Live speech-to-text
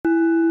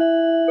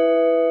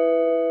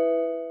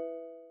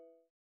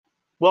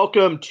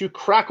Welcome to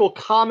Crackle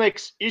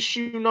Comics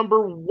issue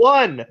number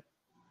 1,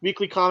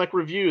 weekly comic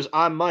reviews.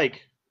 I'm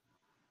Mike.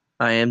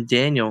 I am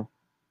Daniel.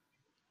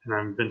 And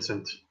I'm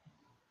Vincent.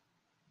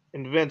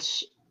 And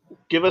Vince,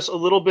 give us a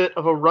little bit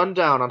of a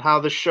rundown on how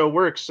this show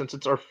works since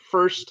it's our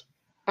first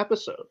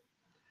episode.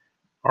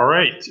 All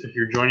right. If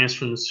you're joining us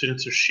from the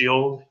Students of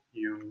S.H.I.E.L.D.,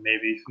 you may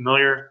be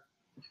familiar.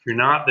 If you're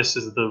not, this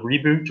is the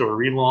reboot or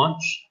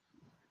relaunch.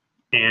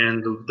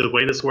 And the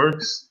way this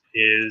works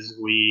is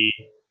we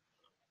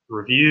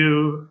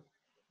review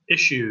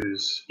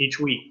issues each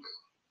week.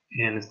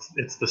 And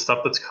it's the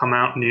stuff that's come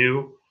out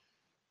new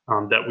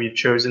that we've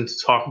chosen to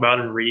talk about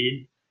and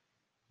read.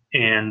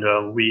 And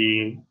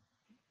we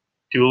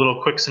do a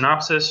little quick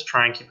synopsis,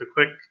 try and keep it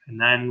quick, and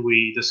then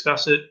we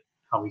discuss it,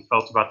 how we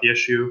felt about the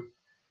issue,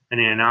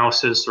 any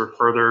analysis or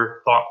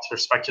further thoughts or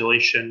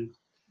speculation.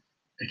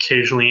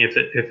 Occasionally, if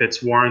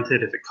it's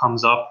warranted, if it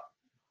comes up,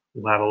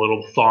 we'll have a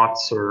little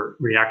thoughts or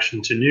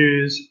reaction to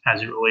news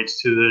as it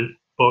relates to the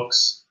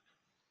books.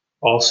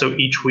 Also,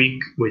 each week,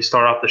 we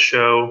start off the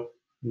show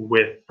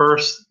with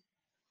first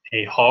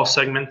a haul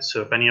segment.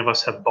 So if any of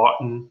us have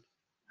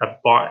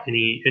bought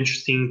any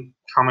interesting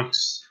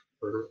comics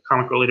or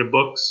comic-related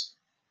books,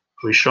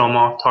 we show them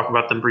off, talk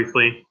about them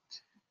briefly.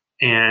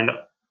 And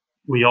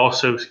we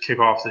also kick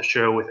off the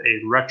show with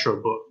a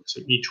retro book. So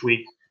each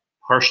week,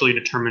 partially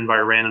determined by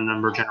random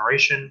number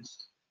generation,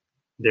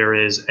 there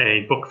is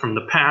a book from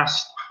the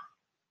past,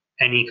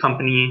 any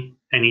company,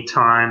 any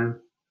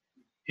time,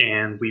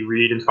 and we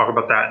read and talk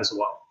about that as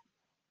well.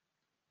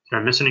 Did I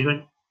miss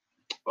anything?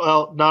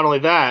 Well, not only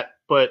that,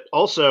 but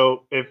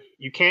also if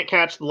you can't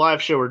catch the live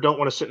show or don't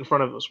want to sit in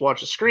front of us watch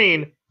the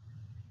screen,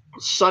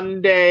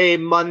 Sunday,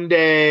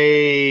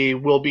 Monday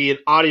will be an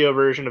audio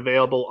version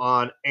available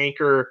on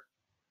Anchor,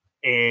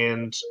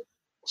 and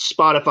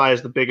Spotify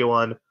is the bigger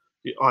one.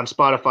 On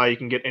Spotify, you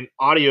can get an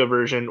audio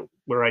version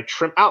where I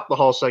trim out the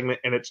haul segment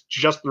and it's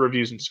just the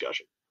reviews and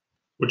discussion.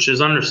 Which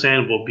is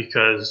understandable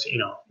because,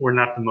 we're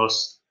not the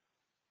most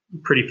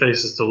pretty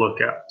faces to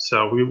look at.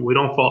 So we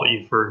don't fault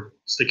you for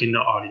sticking to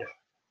audio.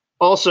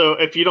 Also,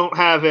 if you don't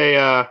have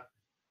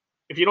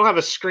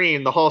a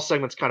screen, the haul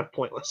segment's kind of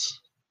pointless.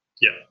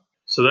 Yeah.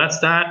 So that's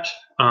that.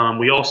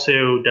 We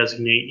also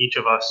designate each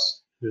of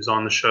us who's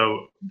on the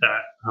show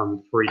that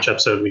for each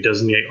episode, we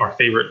designate our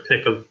favorite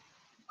pick of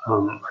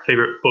our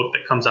favorite book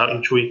that comes out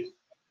each week.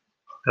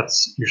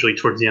 That's usually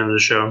towards the end of the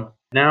show.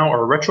 Now,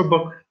 our retro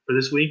book for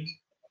this week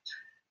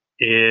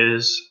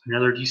is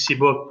another DC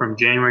book from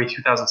January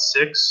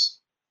 2006.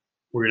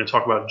 We're going to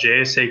talk about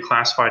JSA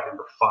Classified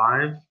number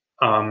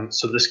 5.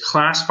 So this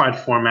classified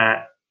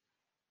format,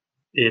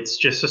 it's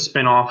just a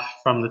spinoff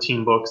from the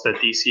team books that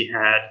DC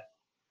had.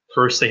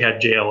 First, they had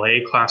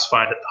JLA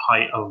Classified at the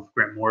height of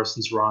Grant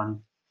Morrison's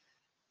run.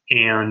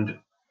 And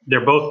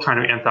they're both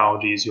kind of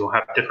anthologies. You'll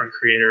have different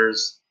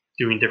creators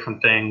doing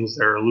different things.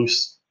 They're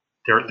loose.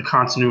 The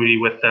continuity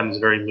with them is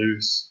very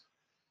loose.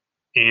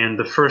 And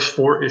the first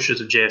 4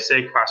 issues of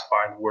JSA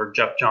Classified were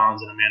Jeff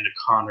Johns and Amanda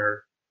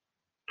Conner,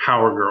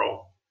 Power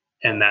Girl.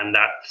 And then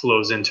that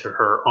flows into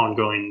her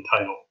ongoing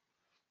title.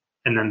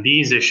 And then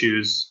these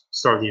issues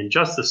start the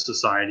Injustice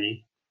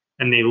Society,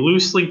 and they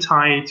loosely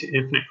tie to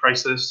Infinite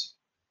Crisis.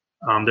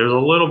 There's a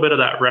little bit of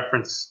that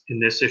reference in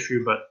this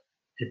issue, but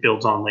it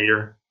builds on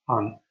later.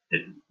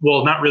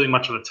 Not really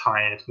much of a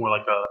tie-in. It's more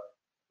like a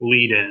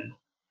lead-in,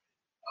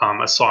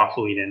 a soft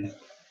lead-in.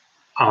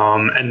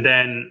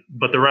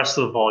 But the rest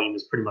of the volume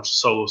is pretty much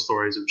solo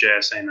stories of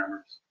JSA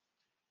members.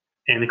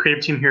 And the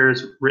creative team here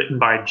is written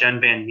by Jen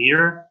Van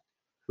Meter,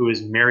 who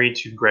is married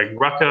to Greg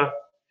Rucka,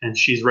 and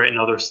she's written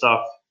other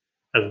stuff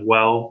as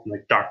well,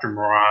 like Dr.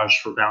 Mirage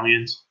for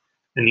Valiant.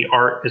 And the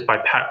art is by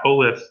Pat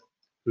Olive,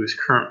 who is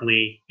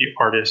currently the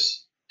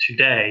artist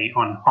today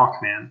on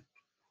Hawkman.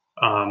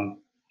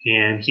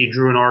 And he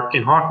drew an arc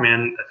in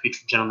Hawkman that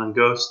featured Gentleman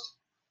Ghost,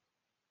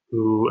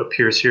 who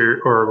appears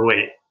here,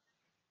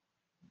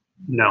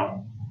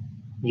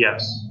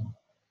 Yes.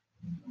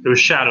 It was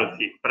Shadow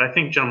Thief, but I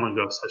think Gentleman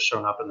Ghost has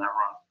shown up in that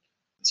run.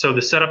 So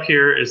the setup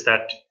here is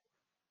that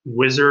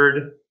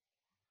Wizard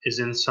is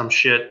in some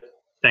shit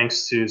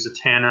thanks to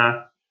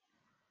Zatanna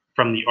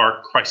from the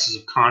arc Crisis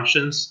of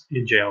Conscience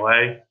in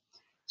JLA.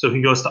 So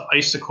he goes to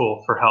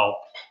Icicle for help,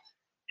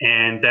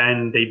 and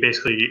then they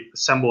basically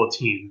assemble a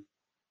team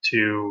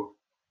to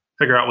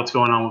figure out what's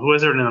going on with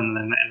Wizard, and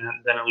then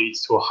it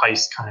leads to a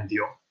heist kind of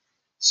deal.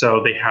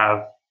 So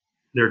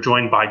they're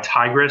joined by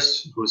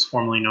Tigress, who was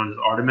formerly known as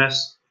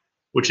Artemis,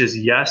 which is,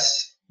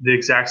 yes, the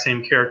exact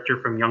same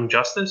character from Young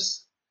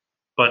Justice,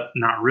 but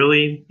not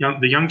really.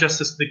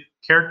 The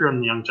character on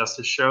the Young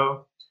Justice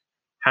show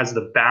has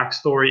the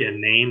backstory and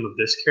name of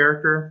this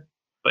character,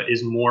 but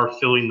is more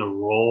filling the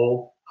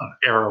role of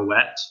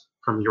Arrowette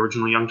from the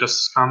original Young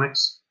Justice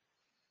comics.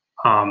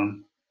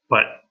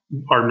 But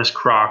Artemis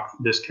Croc,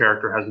 this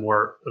character, has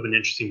more of an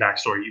interesting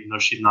backstory, even though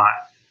she's not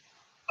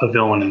a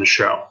villain in the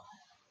show.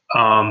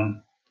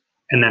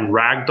 And then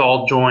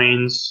Ragdoll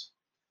joins,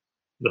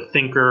 the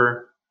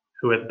Thinker,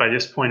 who by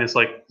this point is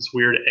like this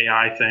weird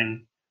AI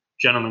thing,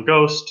 Gentleman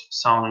Ghost,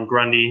 Solomon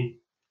Grundy.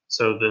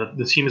 So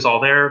the team is all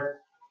there.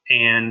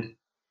 And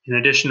in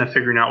addition to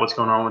figuring out what's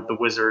going on with the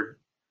wizard,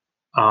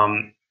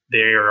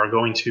 they are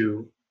going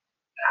to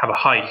have a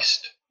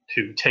heist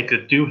to take a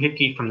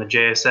doohickey from the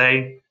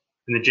JSA.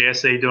 And the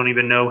JSA don't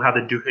even know how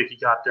the doohickey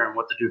got there and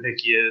what the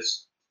doohickey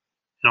is.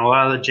 And a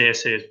lot of the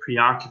JSA is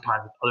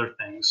preoccupied with other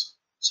things.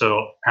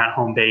 So at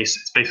home base,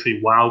 it's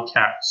basically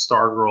Wildcat,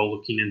 Stargirl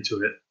looking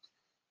into it.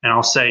 And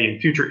I'll say in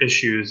future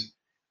issues,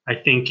 I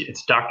think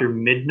it's Dr.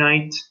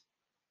 Midnight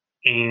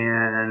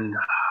and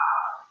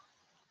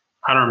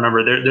I don't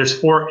remember. There's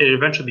 4. It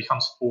eventually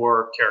becomes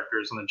 4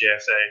 characters on the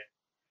JSA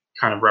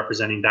kind of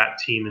representing that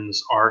team in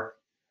this arc.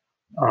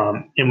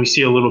 And we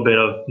see a little bit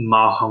of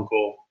Ma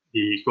Hunkel,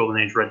 the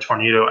Golden Age Red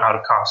Tornado, out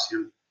of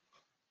costume.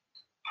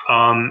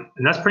 And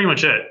that's pretty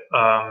much it.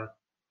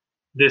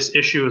 This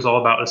issue is all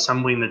about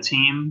assembling the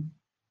team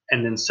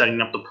and then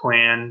setting up the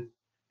plan.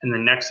 And the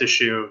next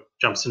issue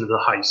jumps into the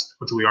heist,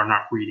 which we are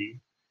not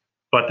reading.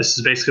 But this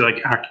is basically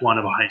like Act 1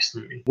 of a heist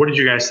movie. What did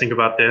you guys think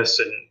about this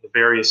and the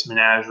various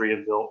menagerie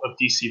of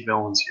DC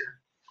villains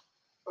here?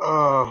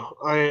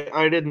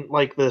 I didn't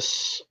like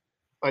this.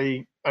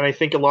 I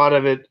think a lot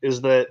of it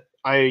is that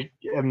I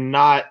am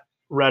not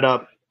read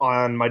up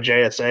on my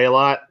JSA a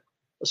lot,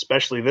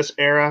 especially this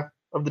era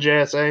of the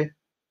JSA.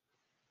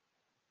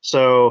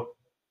 So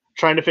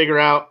trying to figure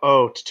out,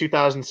 it's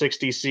 2006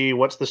 DC,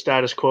 what's the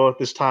status quo at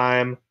this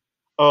time?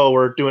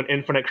 We're doing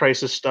Infinite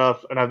Crisis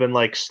stuff, and I've been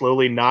like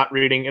slowly not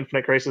reading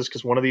Infinite Crisis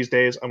because one of these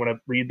days I'm going to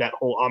read that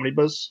whole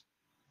omnibus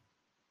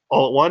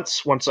all at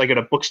once I get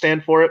a book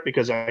stand for it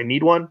because I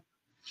need one.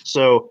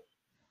 So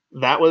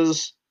that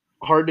was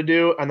hard to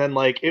do. And then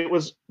like it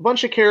was a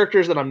bunch of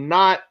characters that I'm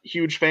not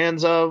huge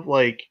fans of,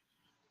 like,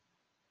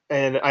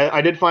 and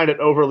I did find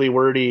it overly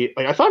wordy.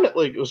 Like I found it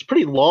like it was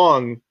pretty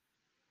long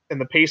and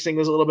the pacing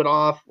was a little bit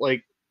off.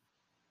 Like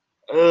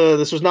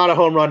this was not a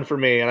home run for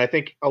me. And I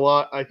think a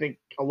lot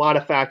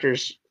of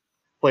factors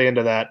play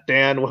into that.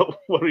 Dan,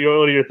 what are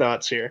your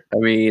thoughts here? I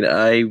mean,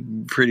 I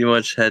pretty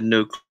much had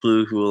no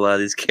clue who a lot of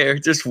these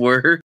characters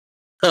were.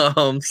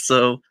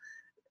 So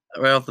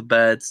right off the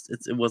bat,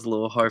 it was a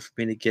little hard for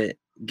me to get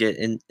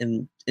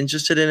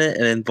interested in it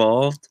and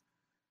involved.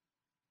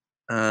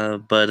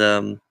 But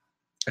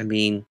I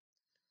mean,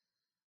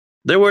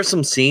 there were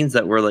some scenes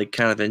that were like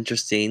kind of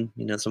interesting,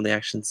 some of the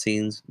action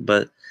scenes.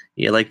 But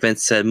yeah, like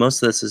Vince said,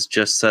 most of this is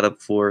just set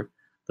up for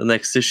the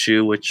next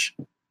issue, which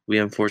we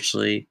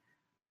unfortunately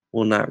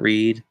will not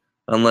read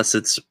unless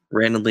it's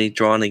randomly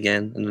drawn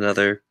again in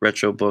another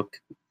retro book.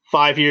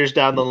 5 years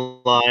down the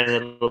line,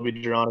 it'll be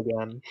drawn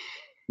again.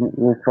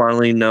 We'll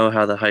finally know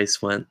how the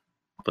heist went.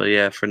 But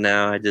yeah, for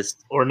now,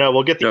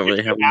 we'll get the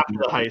really after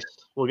the heist.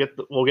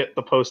 We'll get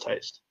the post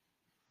heist.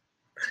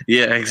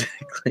 Yeah,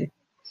 exactly.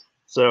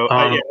 So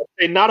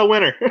not a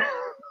winner.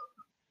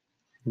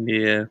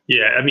 Yeah.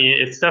 Yeah, I mean,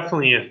 it's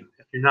definitely if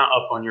you're not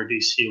up on your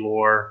DC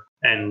lore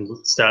and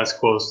status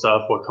quo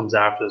stuff, what comes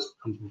after this,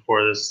 what comes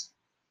before this,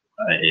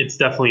 it's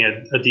definitely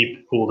a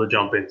deep pool to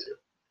jump into.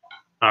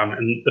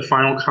 And the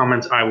final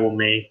comment I will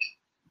make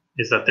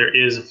is that there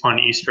is a fun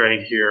Easter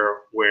egg here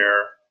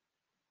where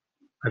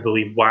I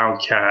believe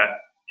Wildcat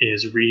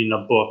is reading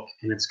a book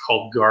and it's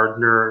called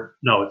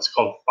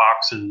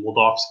Fox and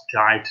Moldorf's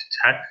Guide to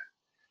Tech.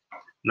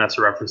 And that's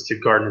a reference to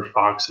Gardner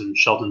Fox and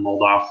Sheldon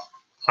Moldoff,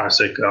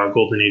 classic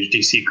Golden Age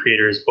DC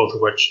creators, both of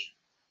which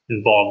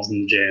involved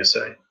in the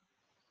JSA.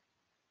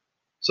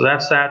 So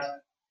that's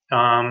that.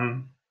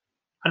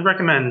 I'd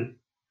recommend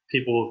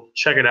people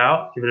check it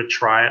out, give it a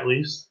try at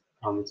least.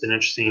 It's an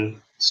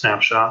interesting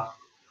snapshot.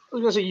 I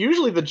was gonna say,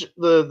 usually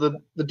the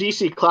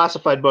DC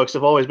classified books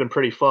have always been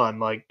pretty fun.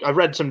 Like I've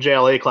read some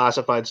JLA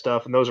classified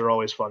stuff, and those are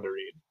always fun to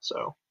read.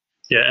 So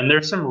yeah, and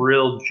there's some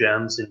real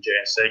gems in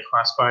JSA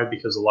classified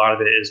because a lot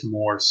of it is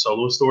more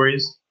solo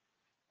stories,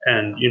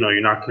 and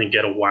you're not going to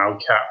get a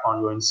Wildcat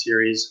ongoing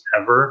series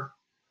ever.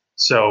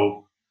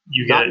 So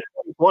you get it.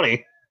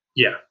 2020.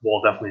 Yeah,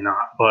 well, definitely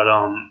not. But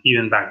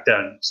even back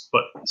then,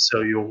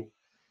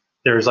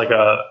 there's like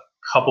a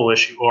couple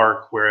issue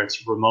arc where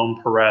it's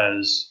Ramon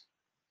Perez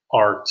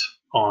art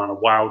on a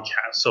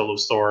Wildcat solo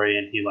story,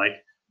 and he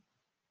like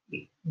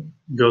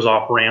goes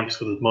off ramps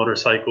with his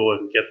motorcycle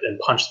and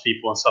punches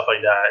people and stuff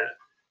like that.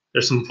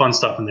 There's some fun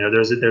stuff in there.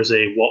 There's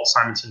a Walt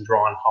Simonson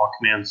drawn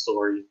Hawkman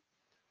story.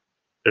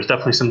 There's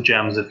definitely some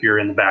gems if you're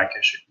in the back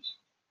issues.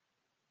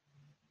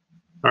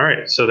 All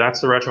right, so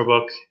that's the retro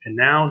book, and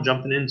now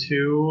jumping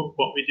into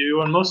what we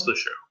do on most of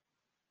the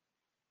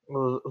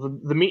show.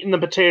 The meat and the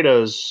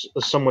potatoes,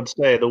 as some would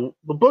say, the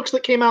books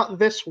that came out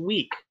this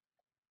week.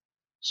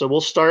 So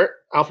we'll start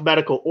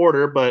alphabetical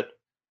order, but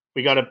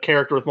we got a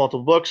character with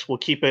multiple books. We'll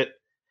keep it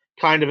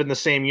kind of in the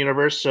same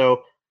universe.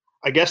 So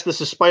I guess this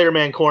is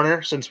Spider-Man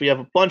corner since we have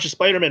a bunch of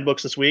Spider-Man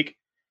books this week.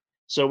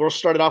 So we'll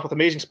start it off with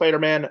Amazing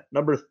Spider-Man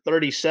number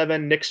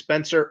 37, Nick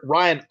Spencer,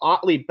 Ryan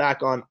Ottley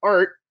back on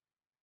art.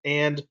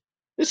 And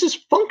this is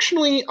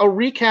functionally a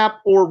recap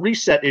or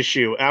reset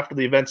issue after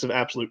the events of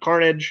Absolute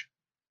Carnage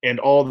and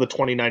all the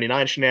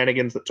 2099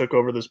 shenanigans that took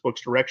over this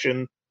book's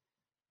direction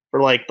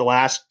for like the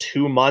last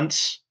 2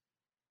 months.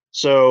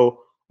 So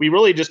we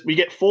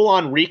get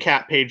full-on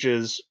recap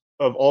pages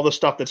of all the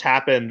stuff that's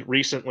happened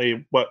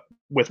recently,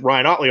 with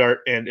Ryan Otley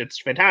art, and it's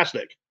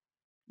fantastic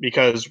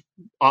because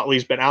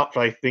Otley's been out for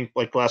I think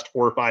like the last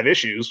 4 or 5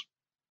 issues.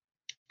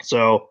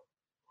 So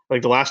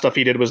like the last stuff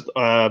he did was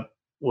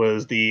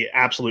the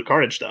Absolute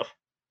Carnage stuff.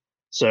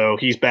 So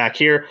he's back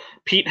here.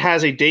 Pete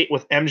has a date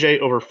with MJ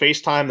over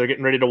FaceTime. They're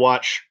getting ready to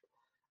watch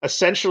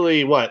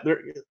essentially what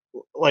they're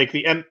like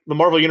the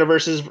Marvel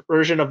Universe's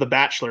version of The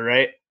Bachelor,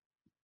 right?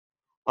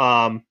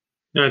 No,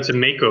 it's a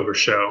makeover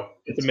show.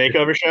 It's a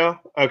makeover show.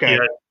 Okay,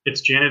 Yeah,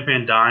 it's Janet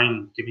Van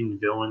Dyne giving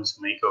villains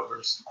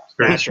makeovers. It's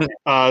very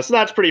gotcha. So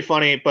that's pretty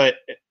funny. But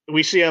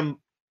we see him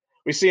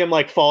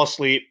like fall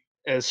asleep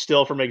as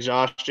still from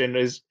exhaustion.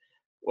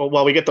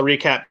 While we get the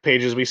recap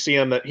pages, we see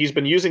him that he's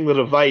been using the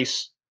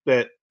device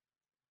that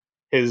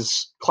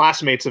his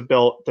classmates have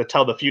built to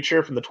tell the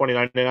future from the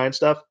 2099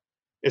 stuff.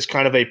 Is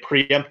kind of a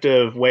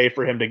preemptive way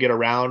for him to get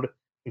around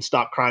and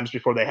stop crimes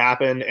before they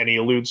happen. And he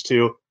alludes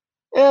to,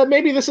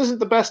 maybe this isn't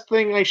the best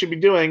thing I should be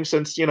doing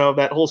since,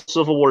 that whole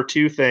Civil War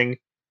II thing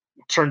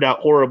turned out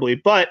horribly.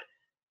 But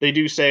they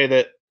do say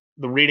that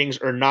the readings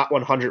are not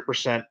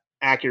 100%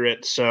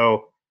 accurate.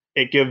 So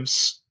it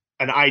gives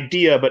an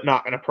idea, but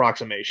not an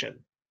approximation.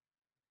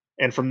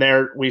 And from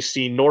there, we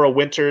see Nora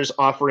Winters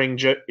offering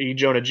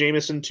Jonah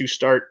Jameson to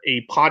start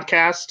a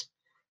podcast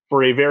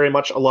for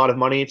a lot of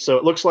money. So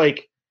it looks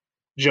like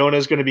Jonah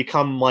is going to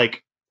become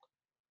like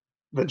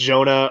the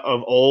Jonah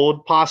of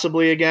old,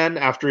 possibly again,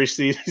 after he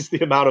sees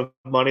the amount of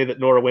money that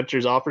Nora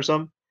Winters offers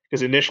him,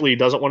 because initially he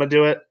doesn't want to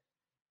do it.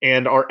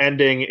 And our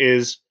ending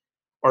is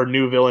our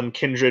new villain,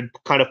 Kindred,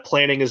 kind of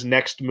planning his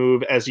next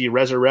move as he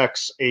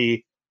resurrects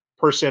a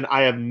person.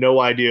 I have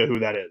no idea who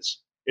that is.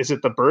 Is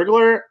it the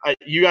burglar?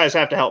 You guys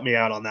have to help me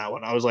out on that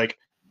one. I was like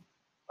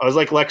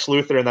Lex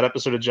Luthor in that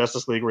episode of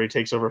Justice League where he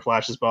takes over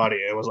Flash's body.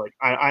 It was like,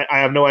 I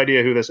have no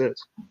idea who this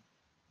is.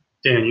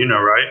 Dan, you know,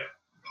 right?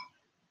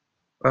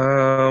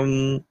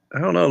 I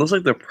don't know. It looks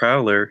like the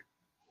Prowler.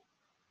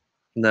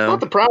 No. Not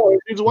the Prowler.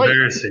 Dude's white.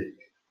 Embarrassing.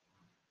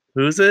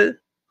 Who's it?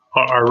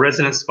 Our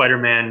resident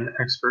Spider-Man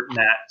expert,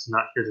 Matt, is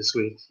not here this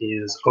week. He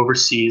is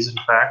overseas, in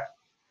fact.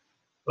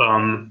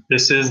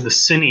 This is the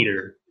Sin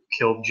Eater who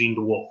killed Jean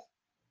DeWolf.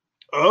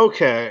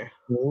 Okay.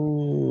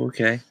 Oh,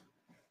 okay.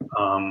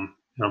 And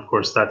of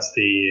course, that's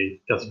the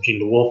Death of Jean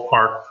DeWolf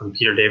arc from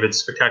Peter David's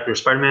Spectacular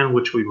Spider-Man,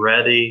 which we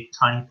read a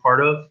tiny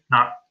part of.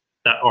 Not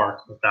that arc,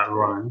 but that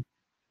run.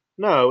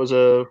 No,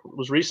 it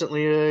was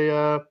recently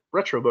a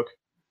retro book.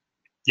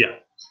 Yeah,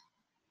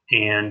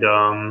 and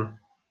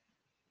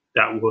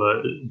that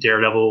was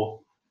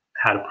Daredevil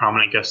had a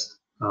prominent guest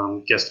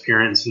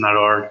appearance in that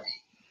arc,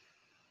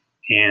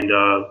 and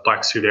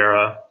Black Suit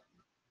Era,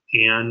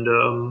 and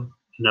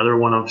another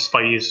one of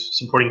Spidey's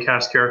supporting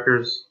cast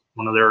characters,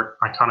 one of their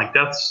iconic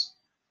deaths,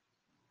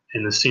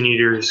 and the Sin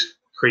Eater's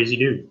crazy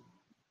dude.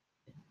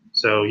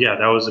 So yeah,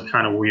 that was a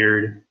kind of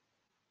weird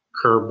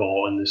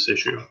curveball in this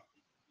issue.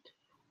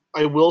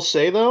 I will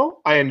say, though,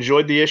 I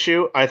enjoyed the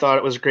issue. I thought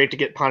it was great to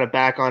get kind of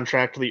back on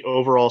track to the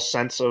overall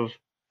sense of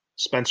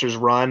Spencer's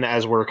run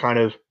as we're kind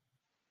of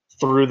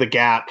through the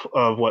gap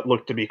of what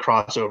looked to be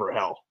crossover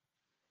hell.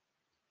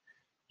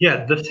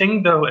 Yeah, the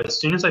thing, though, as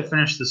soon as I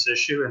finished this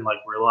issue and,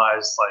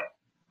 realized,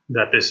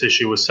 that this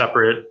issue was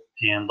separate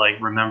and,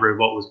 remembered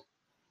what was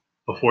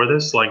before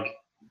this,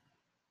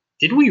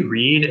 did we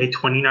read a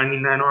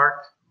 2099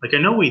 arc? I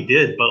know we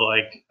did, but,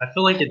 I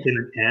feel like it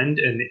didn't end,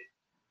 and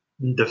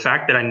the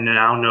fact that I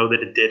now know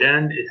that it did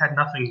end, it had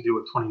nothing to do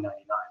with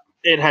 2099.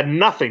 It had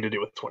nothing to do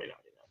with 2099.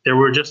 There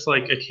were just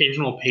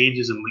occasional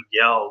pages of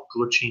Miguel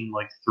glitching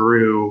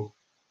through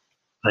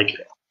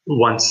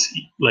once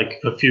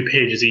a few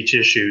pages each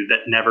issue that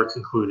never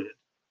concluded.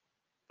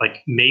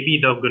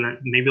 Maybe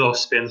they'll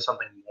spin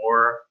something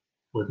more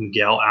with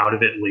Miguel out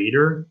of it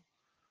later.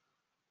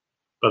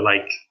 But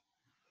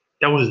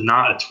that was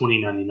not a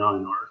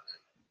 2099 arc.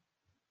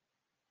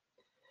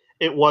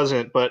 It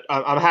wasn't, but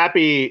I'm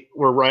happy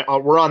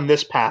we're on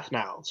this path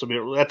now. So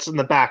that's in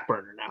the back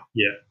burner now.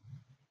 Yeah.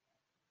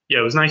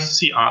 Yeah, it was nice to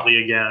see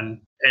Otley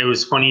again. It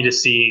was funny to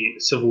see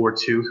Civil War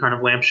II kind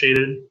of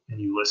lampshaded in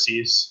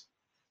Ulysses.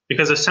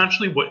 Because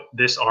essentially what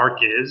this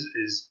arc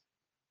is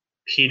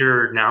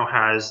Peter now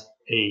has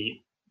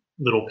a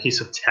little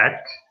piece of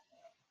tech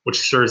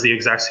which serves the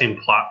exact same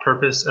plot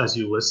purpose as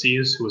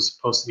Ulysses, who was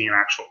supposed to be an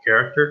actual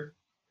character.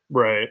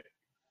 Right.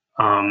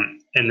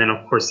 And then,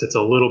 of course, it's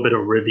a little bit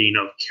of ribbing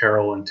of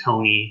Carol and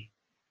Tony.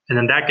 And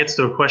then that gets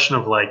to a question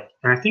of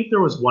and I think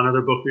there was one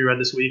other book we read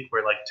this week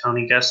where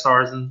Tony guest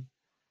stars, and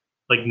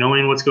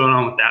knowing what's going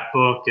on with that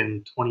book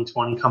and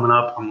 2020 coming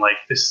up, I'm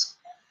this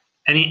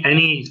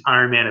any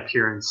Iron Man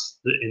appearance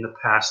in the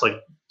past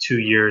 2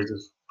 years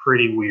is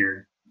pretty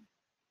weird.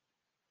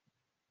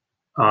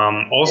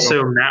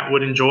 Also, Matt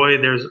would enjoy,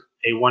 there's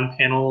a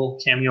one-panel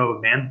cameo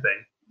of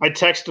Man-Thing. I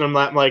texted him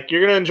that, I'm like,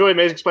 you're going to enjoy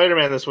Amazing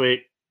Spider-Man this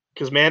week,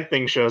 because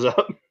Man-Thing shows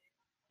up.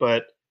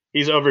 But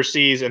he's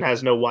overseas and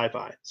has no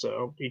Wi-Fi,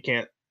 so he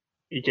can't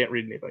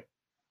read anything.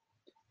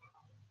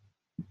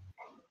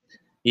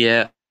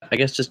 Yeah, I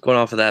guess just going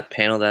off of that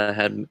panel that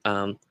had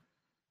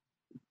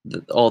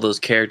all those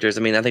characters.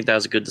 I mean, I think that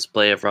was a good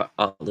display of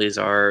Otley's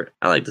art.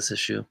 I like this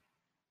issue.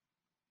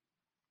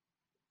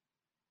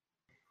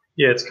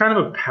 Yeah, it's kind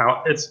of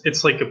a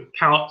it's like a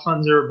palate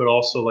cleanser, but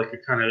also like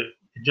it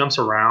jumps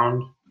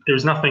around.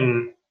 There's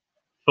nothing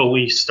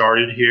fully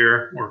started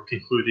here or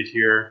concluded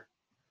here.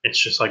 It's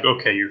just like,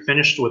 okay, you're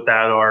finished with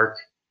that arc.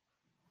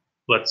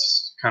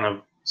 Let's kind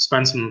of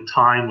spend some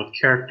time with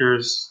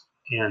characters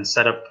and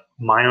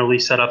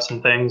minorly set up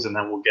some things, and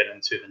then we'll get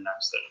into the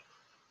next thing.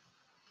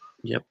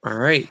 Yep. All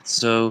right.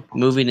 So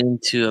moving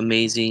into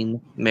Amazing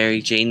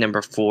Mary Jane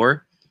number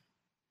 4.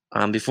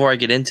 Before I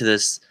get into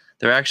this,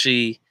 there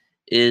actually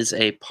is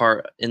a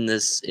part in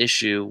this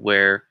issue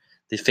where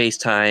the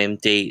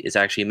FaceTime date is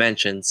actually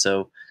mentioned.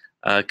 So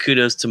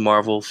kudos to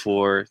Marvel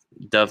for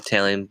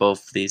dovetailing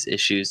both these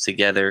issues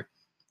together.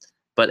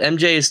 But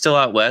MJ is still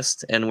out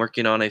west and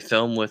working on a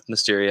film with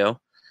Mysterio,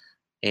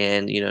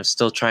 and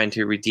still trying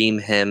to redeem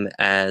him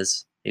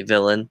as a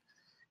villain.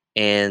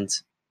 And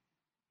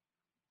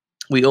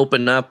we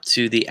open up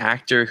to the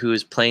actor who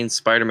is playing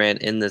Spider-Man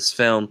in this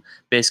film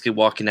basically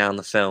walking out in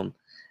the film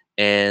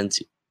and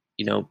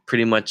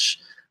pretty much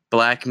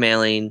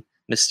blackmailing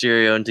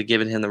Mysterio into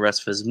giving him the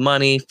rest of his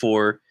money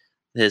for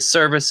his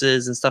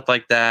services and stuff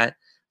like that.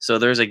 So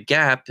there's a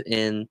gap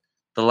in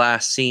the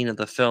last scene of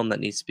the film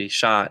that needs to be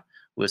shot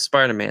with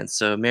Spider-Man.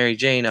 So Mary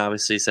Jane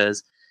obviously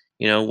says,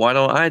 why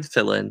don't I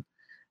fill in?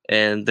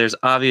 And there's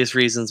obvious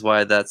reasons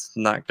why that's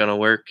not going to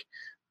work.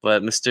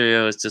 But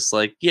Mysterio is just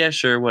like, yeah,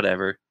 sure,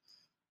 whatever.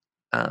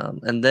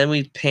 And then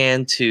we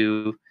pan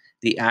to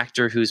the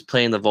actor who's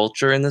playing the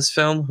Vulture in this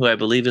film, who I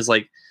believe is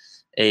like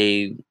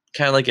a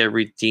kind of like a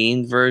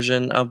redeemed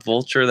version of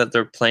Vulture that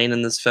they're playing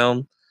in this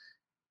film.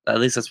 At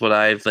least that's what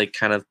I've like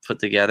kind of put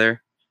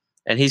together.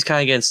 And he's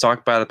kind of getting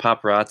stalked by the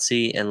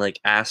paparazzi and like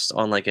asked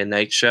on like a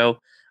night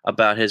show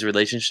about his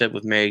relationship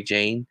with Mary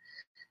Jane.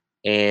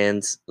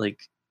 And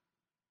like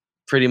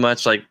pretty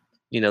much like,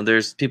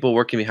 there's people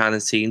working behind the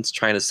scenes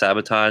trying to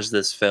sabotage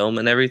this film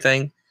and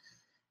everything.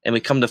 And we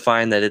come to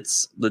find that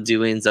it's the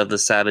doings of the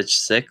Savage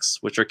Six,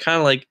 which are kind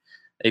of like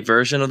a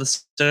version of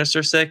the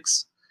Sinister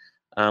Six,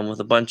 with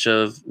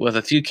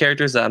a few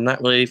characters that I'm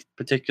not really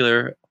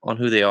particular on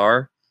who they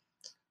are,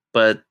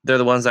 but they're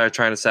the ones that are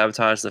trying to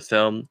sabotage the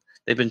film.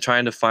 They've been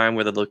trying to find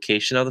where the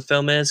location of the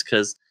film is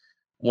because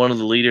one of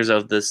the leaders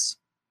of this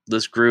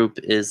group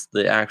is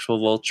the actual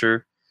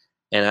Vulture,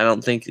 and I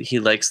don't think he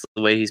likes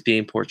the way he's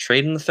being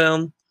portrayed in the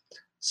film.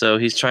 So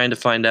he's trying to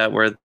find out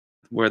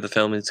where the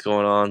film is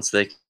going on so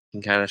they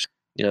can kind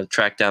of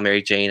track down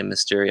Mary Jane and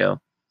Mysterio.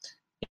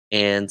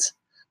 And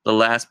the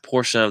last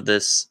portion of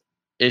this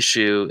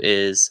issue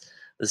is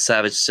the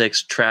Savage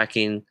Six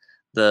tracking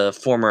the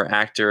former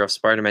actor of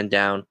Spider-Man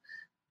down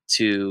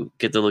to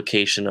get the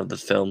location of the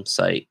film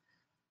site.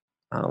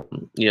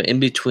 In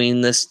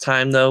between this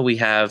time though, we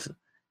have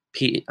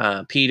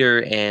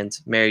Peter and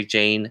Mary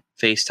Jane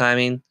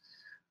FaceTiming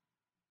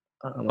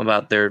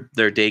about their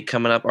date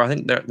coming up, or I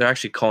think they're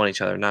actually calling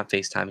each other, not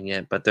FaceTiming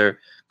yet, but they're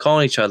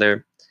calling each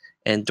other.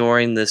 And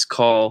during this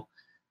call,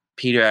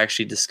 Peter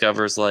actually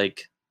discovers,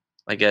 like,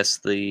 I guess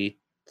the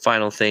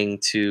final thing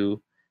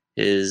to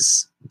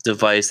his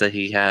device that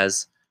he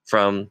has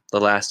from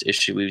the last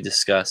issue we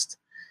discussed.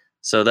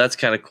 So that's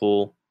kind of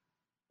cool.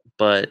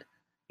 But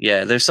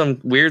yeah, there's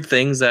some weird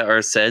things that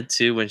are said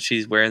too when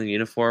she's wearing the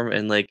uniform,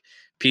 and like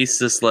Pete's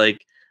just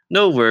like,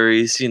 no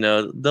worries,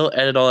 they'll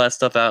edit all that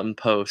stuff out in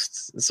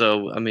post.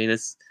 So I mean,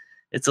 it's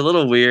a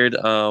little weird.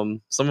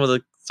 Some of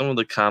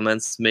the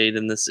comments made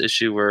in this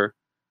issue were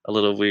a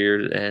little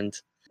weird and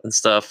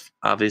stuff,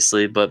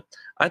 obviously, but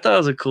I thought it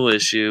was a cool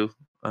issue.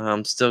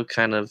 Still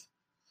kind of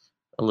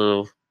a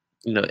little,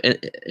 a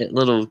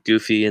little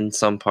goofy in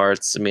some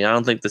parts. I mean, I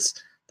don't think this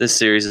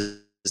series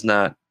is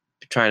not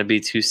trying to be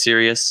too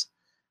serious,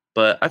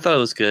 but I thought it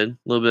was good. A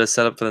little bit of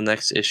setup for the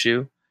next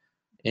issue,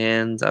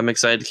 and I'm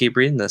excited to keep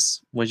reading this.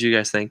 What do you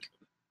guys think?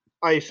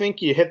 I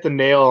think you hit the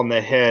nail on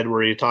the head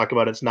where you talk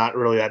about it's not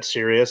really that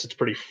serious. It's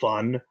pretty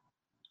fun.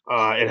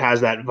 It has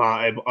that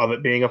vibe of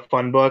it being a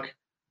fun book.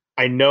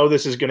 I know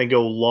this is going to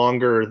go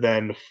longer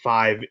than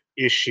 5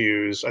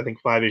 issues. I think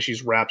 5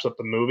 issues wraps up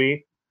the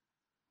movie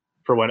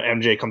for when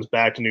MJ comes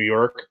back to New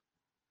York.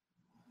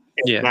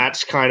 And Yeah,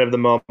 that's kind of the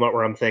moment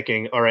where I'm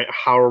thinking, all right,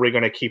 how are we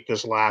going to keep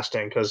this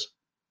lasting? Because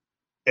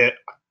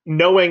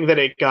knowing that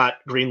it got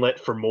greenlit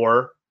for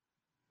more,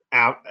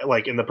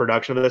 like in the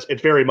production of this,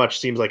 it very much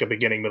seems like a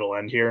beginning, middle,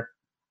 end here.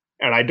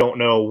 And I don't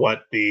know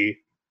what the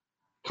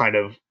kind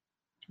of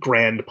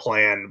grand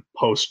plan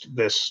post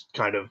this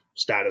kind of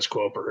status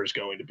quo for her is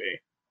going to be.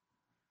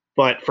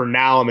 But for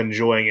now, I'm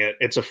enjoying it.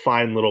 It's a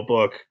fine little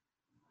book.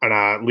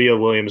 And Leah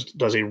Williams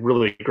does a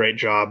really great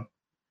job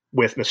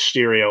with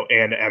Mysterio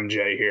and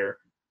MJ here.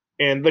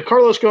 And the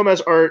Carlos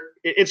Gomez art,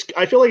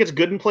 I feel like it's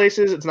good in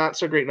places. It's not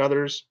so great in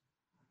others.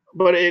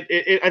 But I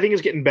think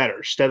it's getting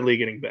better, steadily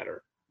getting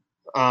better.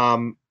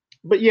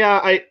 But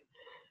yeah,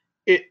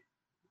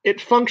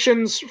 it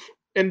functions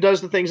and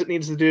does the things it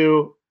needs to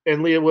do.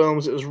 And Leah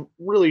Williams has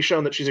really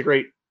shown that she's a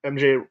great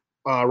MJ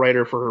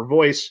writer for her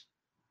voice.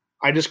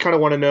 I just kind of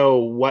want to know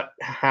what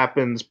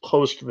happens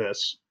post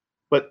this.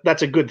 but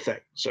that's a good thing.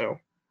 So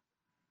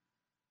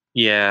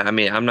Yeah, I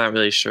mean, I'm not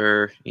really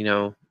sure.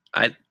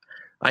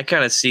 I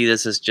kind of see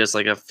this as just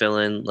like a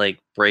fill-in, like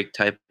break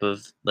type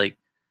of like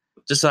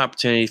just an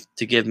opportunity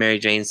to give Mary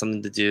Jane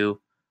something to do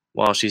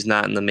while she's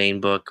not in the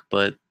main book.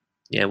 But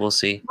yeah, we'll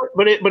see.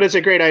 but it's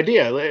a great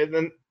idea,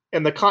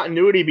 and the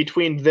continuity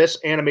between this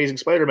and Amazing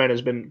Spider-Man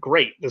has been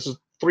great. This is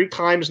 3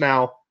 times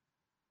now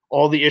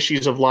all the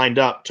issues have lined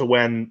up to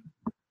when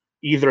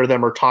either of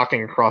them are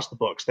talking across the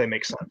books. They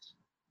make sense.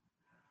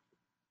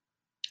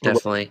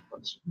 Definitely.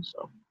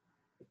 So.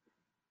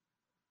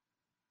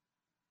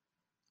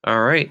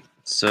 All right.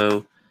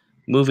 So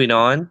moving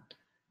on,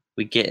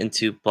 we get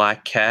into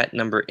Black Cat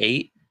number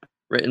 8,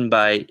 written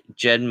by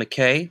Jed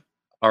MacKay,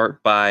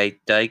 art by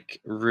Dyke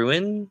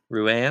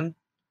Ruan,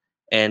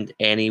 and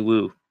Annie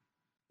Wu.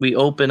 We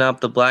open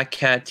up, the Black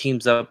Cat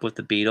teams up with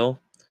the Beetle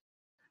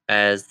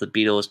as the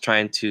Beetle is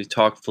trying to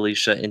talk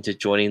Felicia into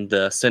joining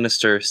the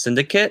Sinister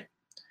Syndicate,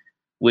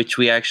 which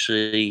we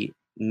actually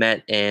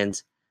met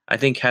and I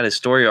think had a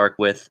story arc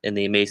with in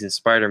the Amazing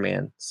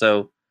Spider-Man.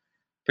 So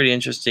pretty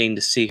interesting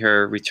to see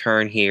her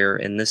return here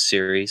in this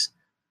series.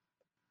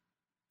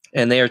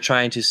 And they are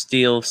trying to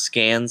steal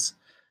scans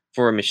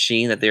for a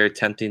machine that they're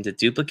attempting to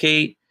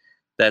duplicate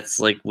that's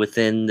like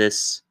within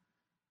this,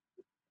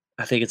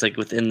 I think it's like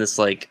within this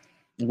like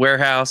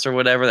warehouse or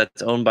whatever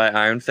that's owned by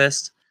Iron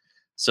Fist.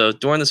 So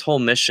during this whole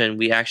mission,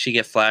 we actually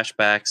get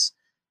flashbacks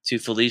to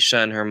Felicia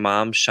and her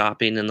mom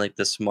shopping in like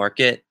this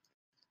market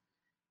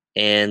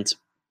and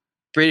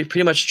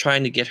pretty much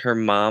trying to get her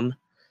mom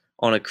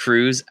on a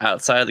cruise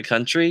outside of the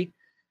country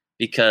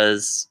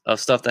because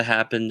of stuff that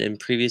happened in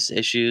previous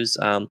issues.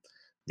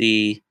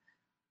 The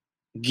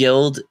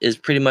guild is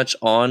pretty much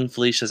on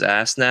Felicia's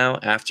ass now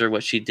after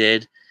what she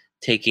did,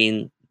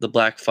 taking the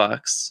Black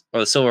Fox or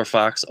the Silver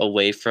Fox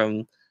away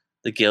from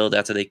the guild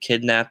after they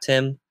kidnapped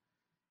him.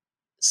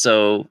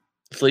 So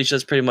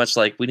Felicia's pretty much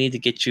like, we need to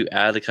get you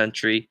out of the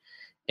country.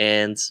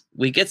 And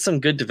we get some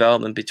good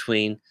development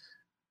between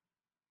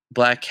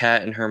Black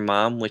Cat and her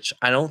mom, which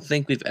I don't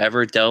think we've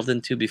ever delved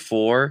into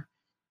before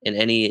in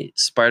any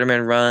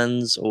Spider-Man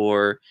runs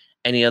or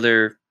any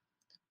other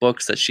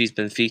books that she's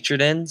been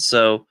featured in.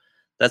 So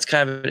that's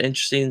kind of an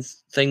interesting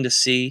thing to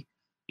see.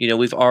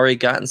 We've already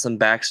gotten some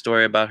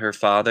backstory about her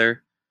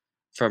father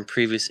from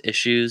previous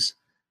issues.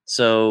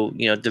 So,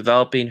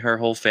 developing her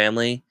whole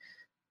family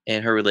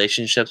and her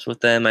relationships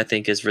with them, I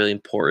think, is really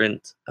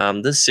important.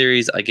 This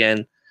series,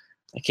 again,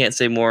 I can't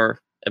say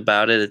more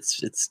about it.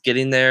 It's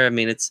getting there. I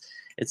mean, it's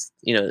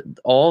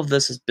all of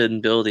this has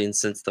been building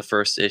since the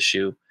first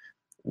issue,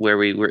 where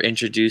we were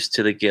introduced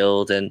to the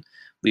guild and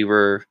we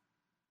were,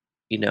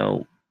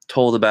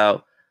 told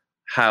about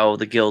how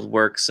the guild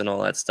works and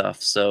all that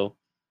stuff. So,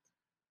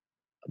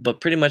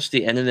 but pretty much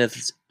the ending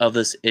of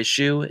this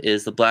issue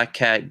is the Black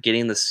Cat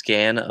getting the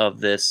scan of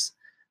this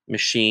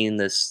machine,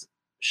 this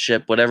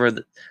ship, whatever.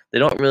 They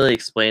don't really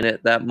explain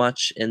it that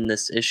much in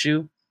this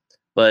issue,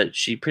 but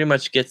she pretty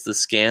much gets the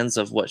scans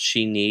of what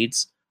she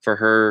needs for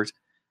her,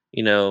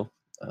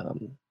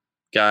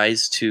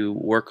 guys to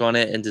work on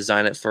it and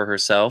design it for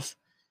herself.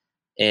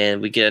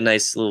 And we get a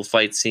nice little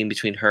fight scene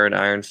between her and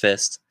Iron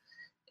Fist.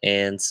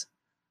 And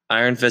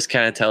Iron Fist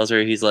kind of tells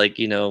her, he's like,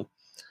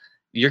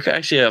 you're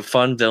actually a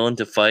fun villain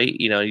to fight.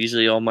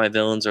 Usually all my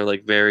villains are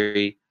like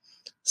very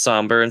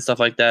somber and stuff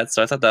like that.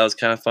 So I thought that was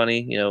kind of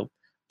funny,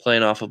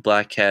 playing off of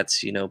Black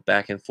Cat's,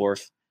 back and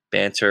forth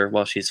banter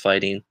while she's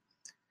fighting.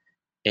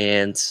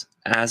 And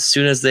as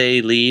soon as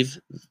they leave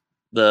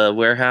the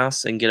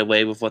warehouse and get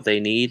away with what they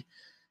need,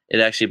 it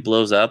actually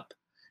blows up.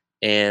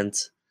 And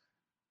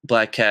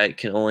Black Cat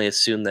can only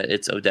assume that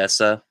it's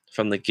Odessa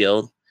from the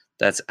guild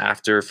that's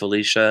after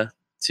Felicia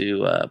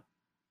to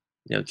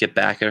get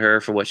back at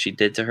her for what she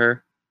did to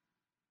her.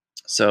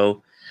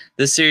 So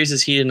this series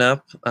is heating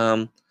up.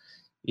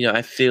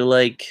 I feel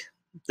like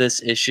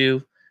this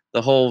issue,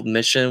 the whole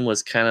mission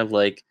was kind of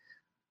like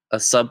a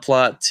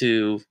subplot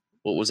to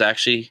what was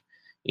actually,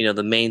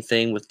 the main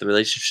thing with the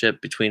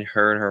relationship between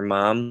her and her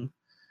mom.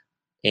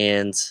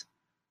 And,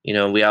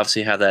 we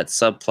obviously have that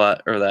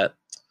subplot or that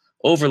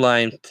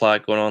overlying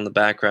plot going on in the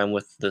background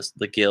with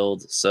the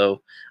guild.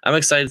 So I'm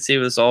excited to see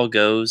where this all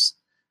goes.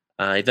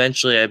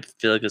 Eventually, I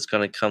feel like it's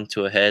going to come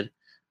to a head.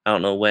 I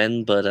don't know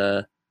when,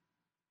 but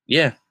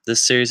yeah,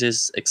 this series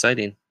is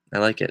exciting. I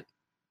like it.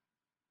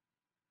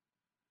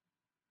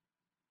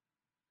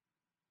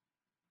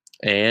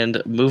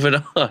 And moving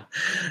on,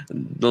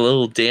 the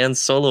little Dan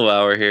solo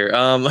hour here.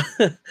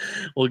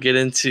 We'll get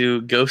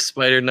into Ghost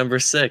Spider number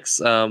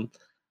 6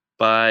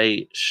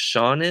 by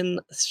Shannon.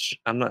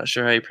 I'm not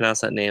sure how you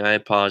pronounce that name. I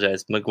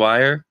apologize.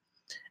 Maguire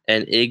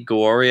and Ig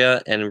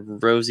Goria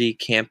and Rosie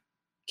Campy.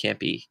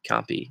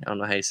 I don't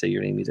know how you say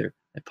your name either.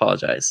 I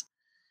apologize.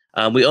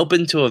 We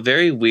opened to a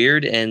very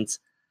weird and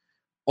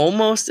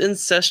almost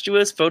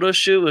incestuous photo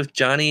shoot with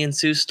Johnny and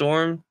Sue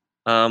Storm.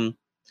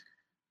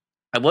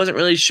 I wasn't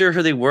really sure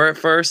who they were at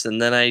first,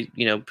 and then I,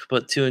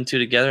 put 2 and 2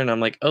 together, and I'm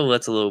like, oh,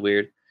 that's a little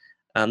weird.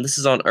 This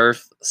is on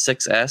Earth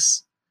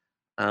 6S,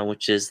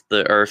 which is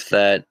the Earth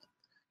that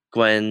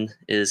Gwen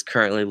is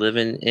currently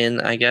living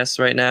in, I guess,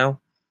 right now.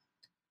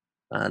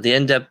 They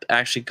end up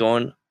actually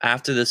going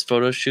after this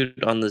photo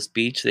shoot on this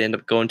beach. They end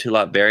up going to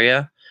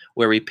Latveria,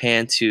 where we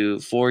pan to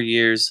 4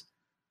 years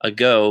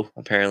ago,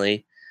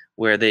 apparently,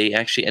 where they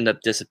actually end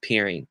up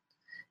disappearing.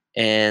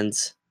 And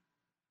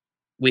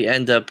we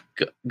end up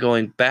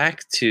going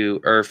back to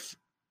Earth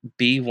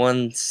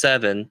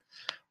B17,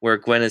 where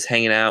Gwen is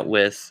hanging out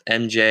with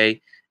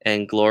MJ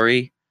and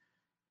Glory.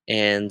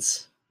 And,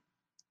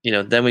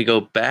 then we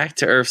go back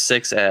to Earth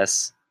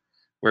 6S,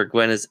 where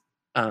Gwen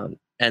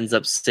ends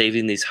up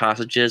saving these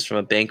hostages from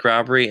a bank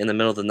robbery in the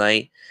middle of the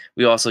night.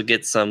 We also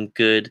get some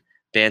good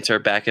banter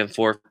back and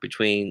forth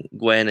between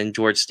Gwen and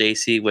George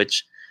Stacy,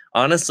 which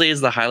honestly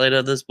is the highlight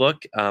of this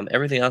book.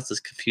 Everything else is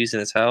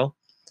confusing as hell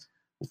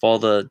with all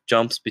the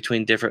jumps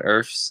between different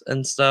Earths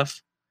and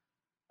stuff.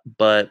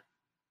 But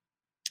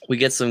we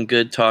get some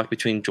good talk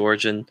between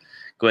George and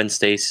Gwen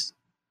Stacy,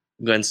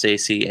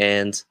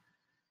 and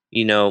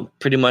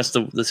pretty much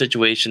the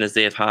situation is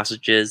they have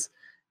hostages,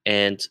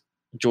 and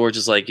George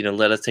is like,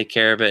 let us take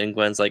care of it, and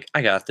Gwen's like,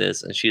 I got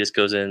this, and she just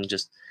goes in and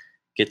just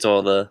gets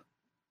all the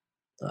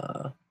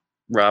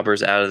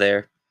robbers out of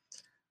there.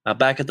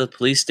 Back at the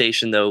police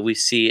station, though, we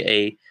see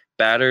a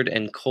battered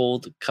and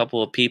cold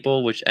couple of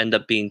people, which end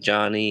up being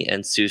Johnny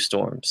and Sue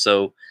Storm.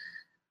 So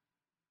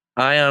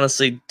I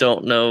honestly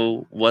don't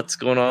know what's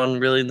going on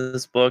really in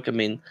this book. I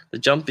mean, the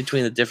jump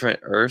between the different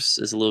Earths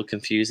is a little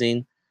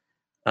confusing.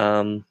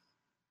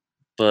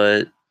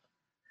 But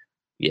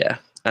yeah,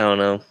 I don't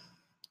know.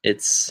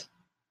 It's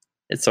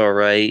all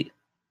right.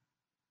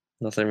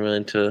 Nothing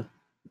really to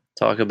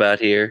talk about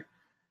here.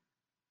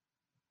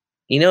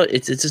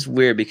 It's just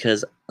weird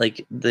because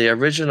like the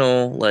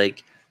original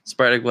like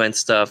Spider-Gwen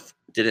stuff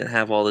didn't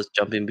have all this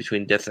jumping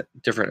between different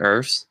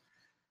Earths,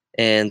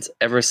 and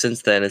ever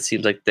since then it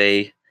seems like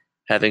they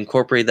have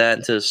incorporated that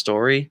into the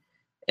story,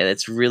 and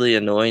it's really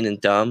annoying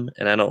and dumb,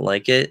 and I don't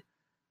like it.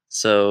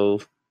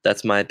 So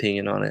that's my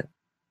opinion on it.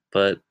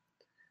 But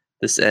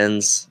this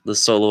ends the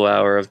solo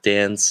hour of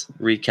Dan's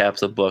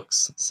recaps of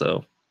books.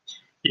 So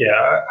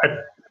yeah,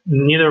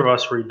 neither of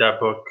us read that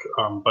book,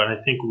 but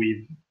I think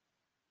we've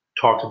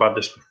talked about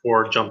this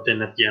before. Jumped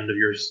in at the end of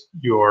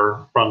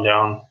your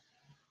rundown,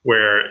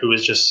 where it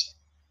was just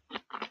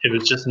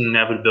an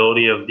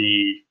inevitability of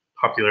the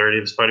popularity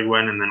of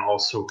Spider-Gwen, and then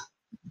also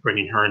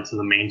bringing her into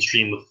the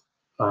mainstream with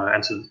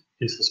into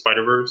the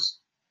Spider-Verse.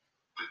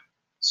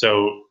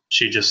 So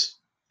she just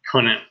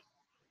couldn't.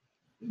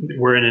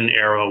 We're in an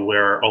era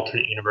where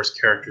alternate universe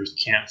characters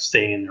can't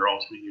stay in their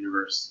alternate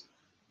universe.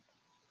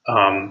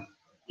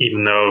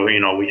 Even though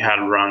we had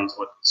runs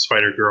with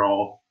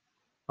Spider-Girl,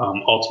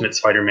 Ultimate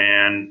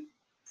Spider-Man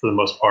for the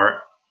most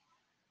part,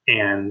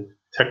 and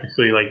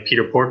technically like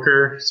Peter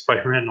Porker,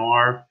 Spider-Man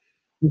Noir,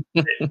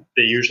 they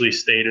usually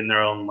stayed in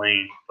their own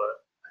lane. But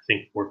I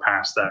think we're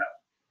past that,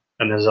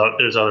 and there's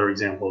other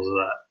examples of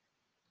that.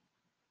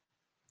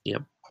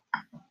 Yep.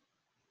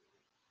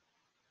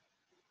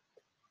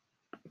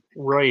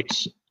 Right.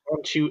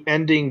 On to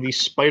ending the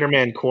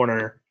Spider-Man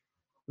corner.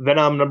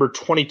 Venom number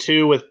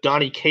 22 with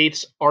Donny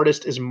Cates.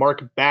 Artist is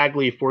Mark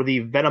Bagley for the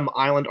Venom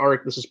Island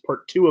arc. This is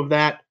part 2 of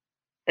that.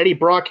 Eddie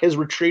Brock has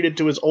retreated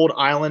to his old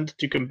island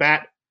to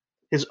combat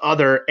his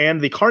other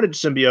and the Carnage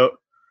symbiote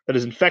that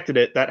has infected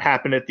it. That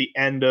happened at the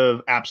end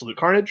of Absolute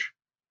Carnage.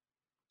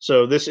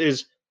 So this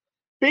is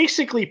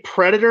basically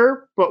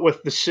Predator, but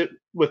with the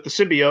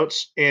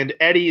symbiotes, and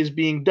Eddie is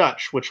being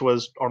Dutch, which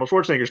was Arnold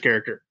Schwarzenegger's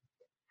character.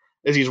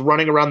 As he's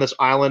running around this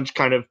island,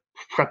 kind of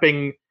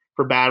prepping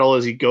for battle,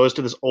 as he goes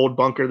to this old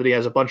bunker that he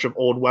has a bunch of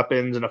old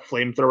weapons and a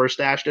flamethrower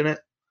stashed in it.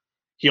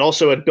 He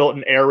also had built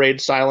an air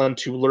raid silo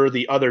to lure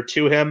the other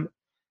to him.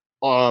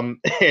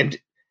 And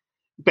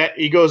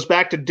he goes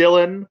back to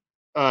Dylan,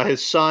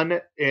 his son,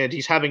 and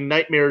he's having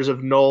nightmares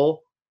of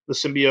Null, the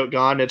symbiote,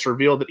 gone. It's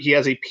revealed that he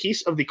has a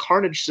piece of the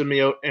Carnage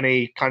symbiote in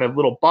a kind of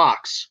little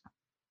box.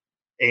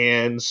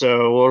 And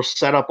so we'll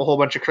set up a whole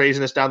bunch of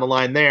craziness down the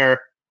line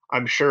there,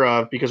 I'm sure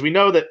of, because we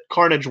know that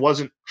Carnage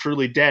wasn't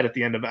truly dead at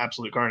the end of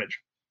Absolute Carnage.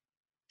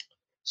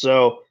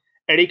 So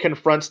Eddie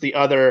confronts the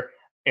other,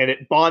 and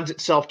it bonds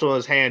itself to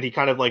his hand. He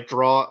kind of like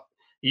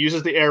he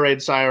uses the air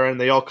raid siren.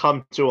 They all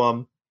come to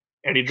him,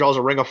 and he draws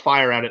a ring of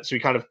fire at it. So he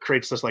kind of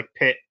creates this like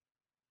pit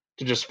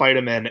to just fight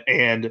him in,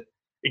 and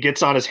it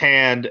gets on his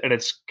hand, and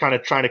it's kind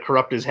of trying to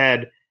corrupt his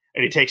head.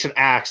 And he takes an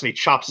axe and he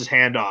chops his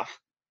hand off.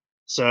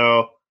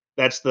 So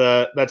that's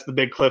the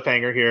big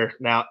cliffhanger here.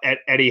 Now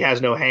Eddie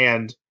has no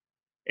hand,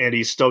 and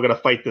he's still going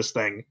to fight this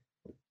thing.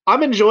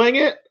 I'm enjoying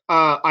it.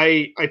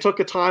 I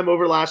took a time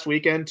over last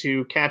weekend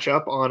to catch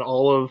up on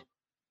all of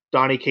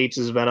Donny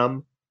Cates'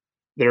 Venom.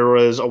 There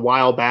was a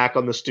while back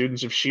on the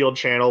Students of S.H.I.E.L.D.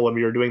 channel when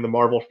we were doing the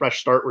Marvel Fresh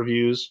Start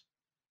reviews.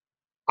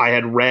 I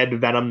had read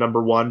Venom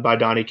number 1 by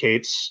Donny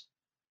Cates,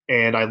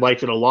 and I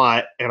liked it a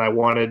lot, and I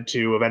wanted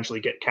to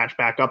eventually catch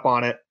back up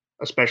on it,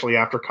 especially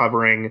after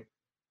covering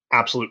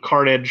Absolute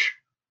Carnage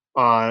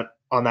on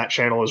that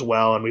channel as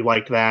well, and we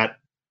liked that.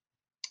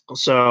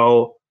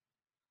 So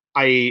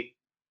I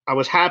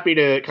was happy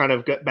to kind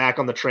of get back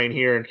on the train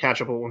here and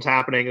catch up with what's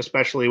happening,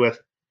 especially with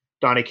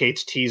Donny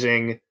Cates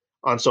teasing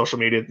on social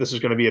media this is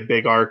going to be a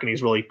big arc, and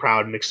he's really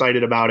proud and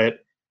excited about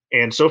it.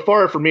 And so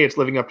far, for me, it's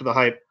living up to the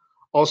hype.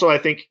 Also, I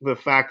think the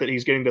fact that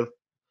he's getting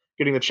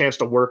the chance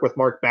to work with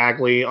Mark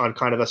Bagley on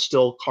kind of a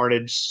still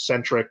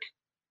Carnage-centric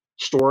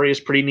story is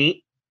pretty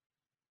neat.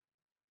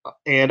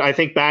 And I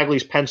think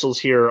Bagley's pencils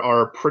here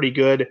are pretty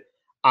good.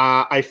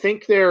 I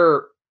think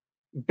they're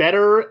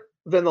better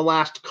than the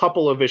last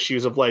couple of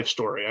issues of Life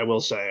Story, I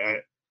will say.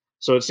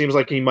 So it seems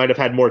like he might have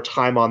had more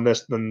time on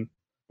this than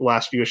the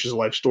last few issues of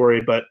Life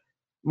Story. But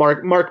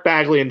Mark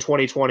Bagley in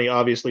 2020,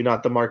 obviously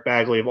not the Mark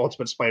Bagley of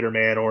Ultimate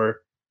Spider-Man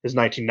or his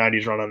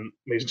 1990s run on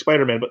Amazing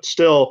Spider-Man, but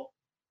still,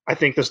 I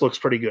think this looks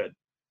pretty good.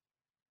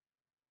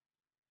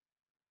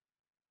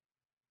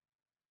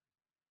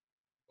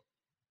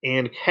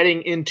 And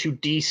heading into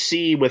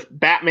DC with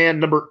Batman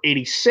number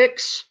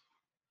 86,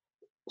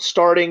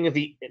 starting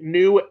the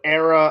new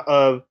era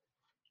of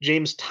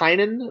James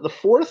Tynion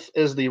IV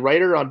as the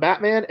writer on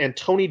Batman, and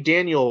Tony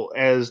Daniel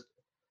as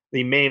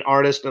the main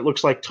artist. And it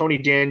looks like Tony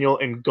Daniel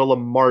and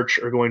Guillem March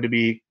are going to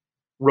be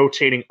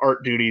rotating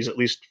art duties, at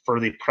least for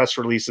the press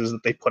releases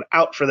that they put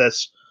out for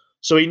this.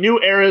 So a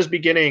new era is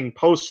beginning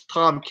post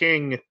Tom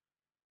King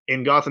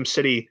in Gotham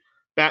City.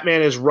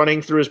 Batman is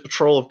running through his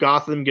patrol of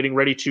Gotham, getting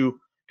ready to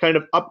kind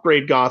of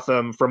upgrade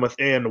Gotham from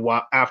within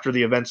after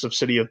the events of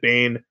City of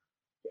Bane,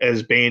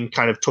 as Bane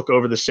kind of took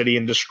over the city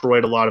and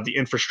destroyed a lot of the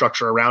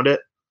infrastructure around it.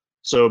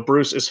 So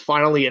Bruce is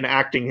finally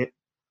enacting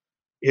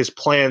his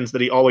plans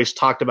that he always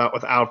talked about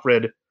with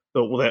Alfred,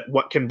 that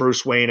what can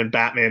Bruce Wayne and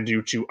Batman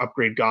do to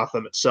upgrade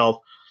Gotham itself.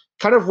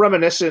 Kind of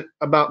reminiscent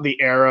about the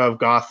era of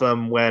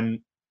Gotham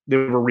when they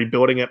were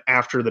rebuilding it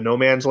after the No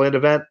Man's Land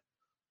event,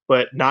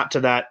 but not to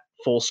that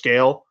full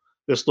scale.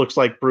 This looks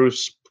like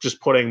Bruce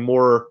just putting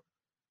more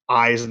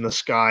eyes in the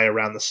sky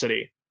around the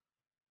city.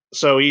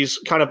 So he's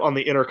kind of on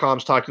the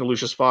intercoms talking to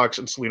Lucius Fox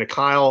and Selina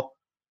Kyle,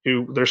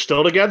 who they're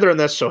still together in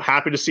this, so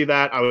happy to see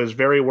that. I was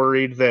very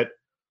worried that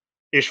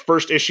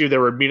first issue they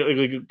were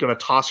immediately going to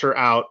toss her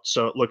out,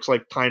 so it looks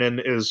like Tynion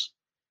is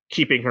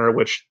keeping her,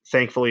 which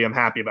thankfully I'm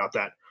happy about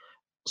that.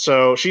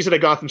 So she's at a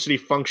Gotham City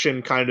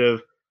function kind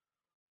of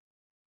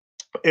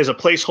as a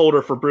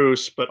placeholder for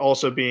Bruce, but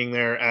also being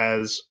there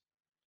as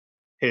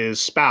his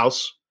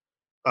spouse,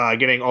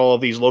 getting all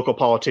of these local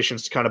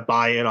politicians to kind of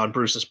buy in on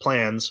Bruce's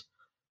plans.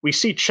 We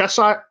see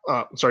Cheshire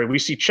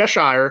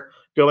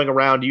going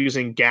around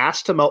using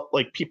gas to melt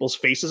like people's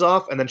faces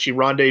off, and then she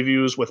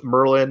rendezvous with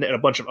Merlin and a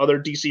bunch of other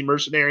DC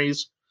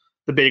mercenaries.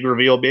 The big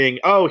reveal being,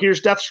 oh,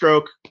 here's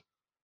Deathstroke,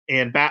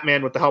 and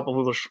Batman, with the help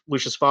of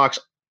Lucius Fox,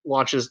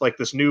 launches like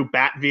this new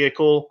Bat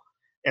vehicle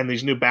and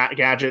these new Bat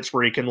gadgets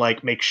where he can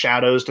like make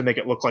shadows to make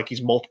it look like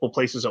he's multiple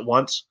places at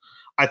once.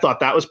 I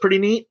thought that was pretty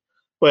neat.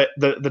 But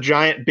the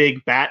giant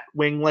big bat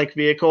wing like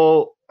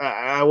vehicle,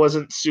 I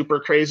wasn't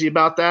super crazy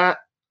about that.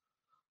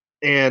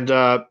 And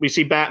we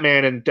see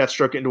Batman and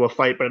Deathstroke into a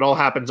fight, but it all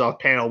happens off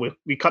panel.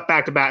 We cut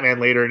back to Batman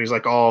later, and he's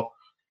like all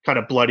kind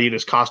of bloody and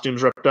his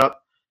costume's ripped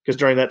up. Because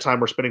during that time,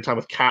 we're spending time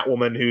with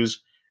Catwoman,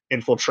 who's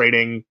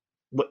infiltrating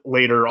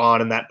later on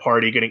in that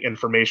party, getting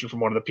information from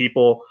one of the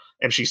people,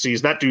 and she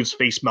sees that dude's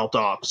face melt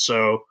off.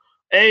 So,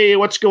 hey,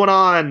 what's going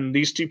on?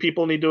 These two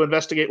people need to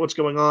investigate what's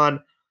going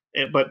on.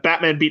 But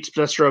Batman beats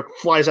Deathstroke,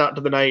 flies out into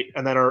the night,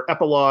 and then our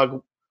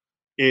epilogue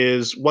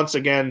is once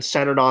again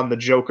centered on the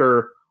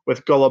Joker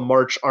with Guillem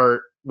March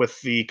art, with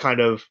the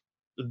kind of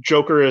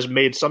Joker has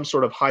made some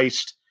sort of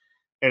heist,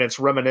 and it's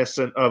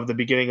reminiscent of the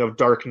beginning of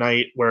Dark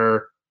Knight,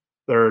 where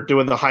they're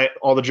doing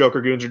all the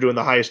Joker goons are doing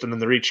the heist, and then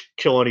they're each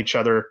killing each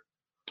other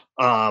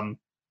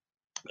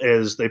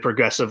as they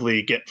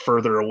progressively get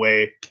further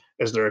away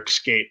as their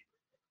escape.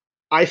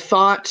 I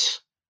thought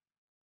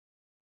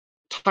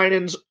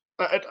I'm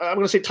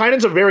going to say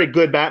Tynion's a very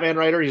good Batman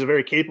writer. He's a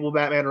very capable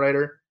Batman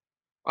writer.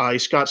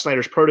 He's Scott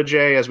Snyder's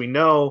protege, as we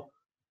know.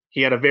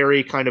 He had a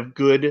very kind of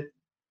good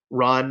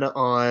run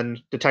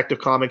on Detective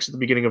Comics at the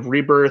beginning of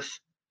Rebirth.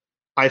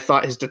 I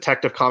thought his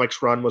Detective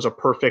Comics run was a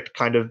perfect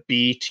kind of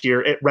B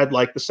tier. It read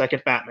like the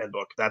second Batman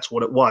book. That's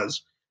what it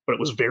was, but it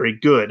was very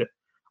good.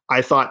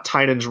 I thought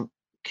Tynion's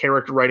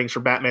character writings for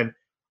Batman,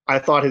 I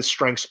thought his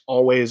strengths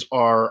always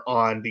are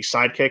on the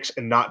sidekicks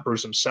and not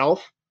Bruce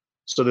himself.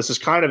 So this is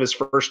kind of his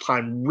first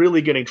time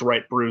really getting to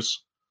write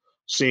Bruce,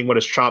 seeing what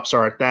his chops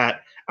are at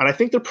that. And I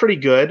think they're pretty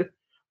good.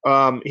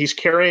 He's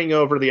carrying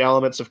over the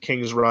elements of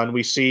King's run.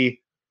 We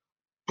see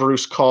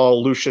Bruce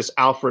call Lucius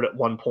Alfred at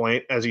one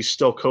point as he's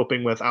still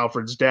coping with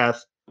Alfred's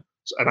death.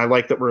 And I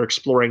like that we're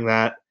exploring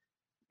that.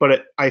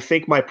 But I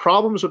think my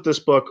problems with this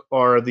book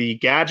are the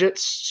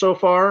gadgets so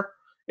far.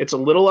 It's a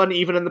little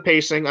uneven in the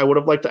pacing. I would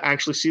have liked to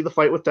actually see the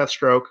fight with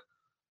Deathstroke.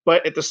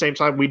 But at the same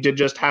time, we did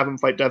just have him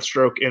fight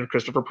Deathstroke in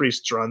Christopher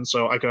Priest's run,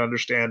 so I can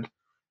understand,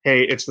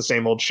 hey, it's the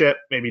same old shit.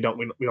 Maybe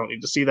we don't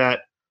need to see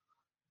that.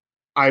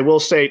 I will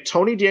say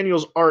Tony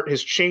Daniel's art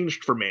has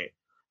changed for me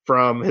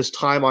from his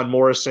time on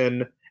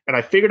Morrison, and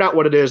I figured out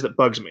what it is that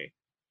bugs me.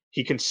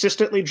 He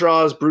consistently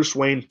draws Bruce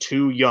Wayne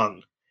too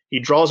young. He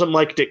draws him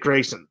like Dick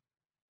Grayson.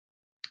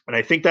 And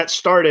I think that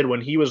started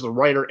when he was the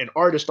writer and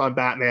artist on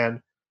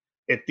Batman,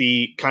 at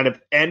the kind of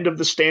end of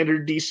the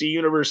standard DC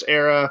Universe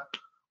era,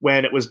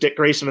 when it was Dick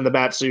Grayson in the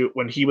Batsuit,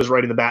 when he was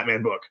writing the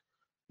Batman book.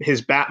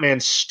 His Batman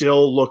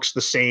still looks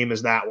the same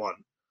as that one.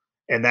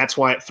 And that's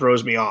why it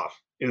throws me off,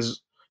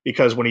 is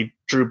because when he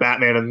drew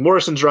Batman in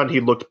Morrison's run, he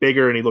looked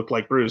bigger and he looked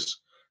like Bruce.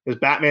 His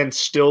Batman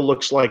still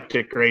looks like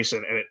Dick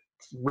Grayson, and it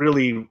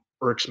really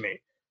irks me.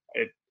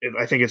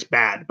 I think it's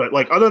bad. But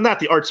like other than that,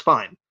 the art's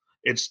fine.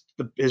 His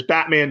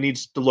Batman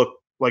needs to look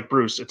like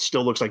Bruce. It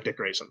still looks like Dick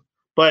Grayson.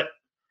 But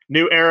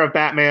new era of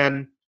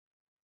Batman.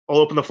 I'll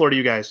open the floor to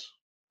you guys.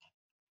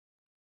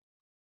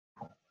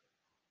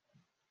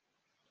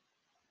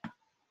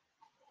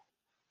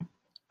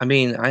 I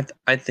mean,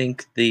 I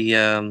think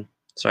the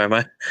sorry,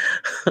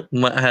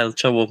 I had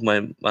trouble with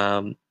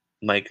my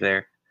mic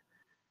there.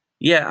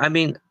 Yeah, I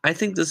mean, I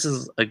think this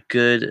is a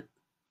good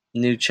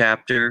new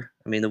chapter.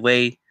 I mean, the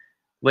way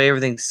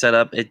everything's set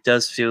up, it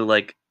does feel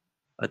like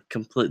a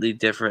completely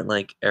different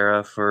like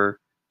era for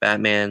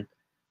Batman,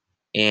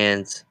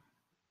 and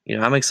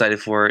I'm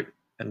excited for it.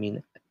 I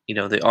mean,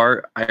 the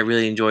art I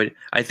really enjoyed.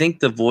 I think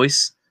the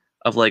voice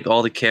of like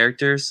all the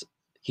characters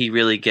he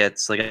really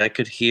gets. Like I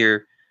could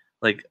hear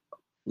like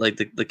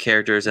the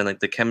characters and like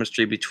the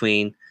chemistry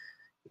between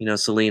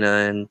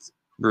Selina and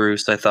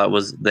Bruce. I thought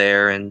was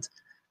there, and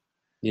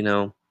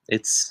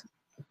it's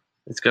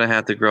gonna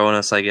have to grow on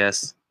us, I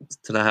guess,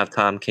 to not have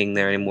Tom King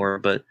there anymore.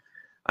 But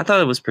I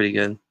thought it was pretty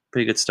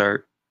good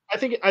start. I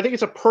think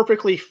it's a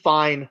perfectly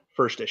fine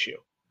first issue,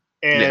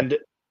 and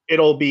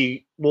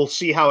we'll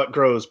see how it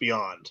grows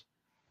beyond.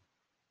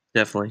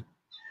 Definitely.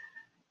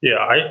 Yeah,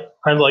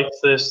 I liked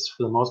this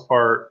for the most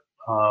part.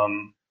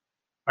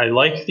 I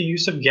like the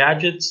use of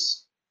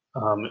gadgets.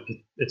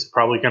 It's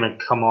probably going to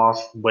come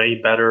off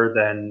way better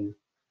than.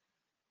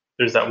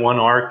 There's that one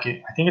arc.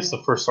 I think it's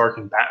the first arc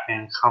in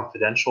Batman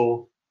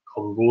Confidential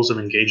called Rules of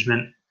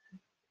Engagement,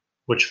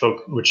 which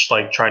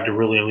tried to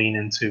really lean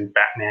into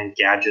Batman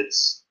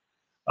gadgets.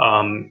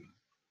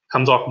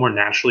 Comes off more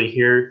naturally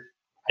here.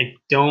 I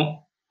don't,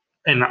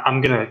 and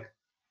I'm gonna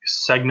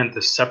segment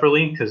this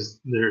separately because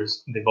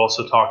they've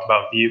also talked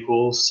about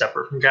vehicles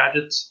separate from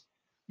gadgets.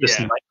 This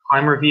Night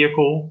Climber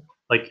vehicle,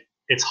 like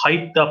it's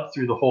hyped up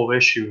through the whole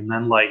issue, and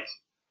then like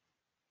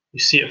you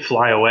see it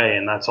fly away,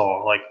 and that's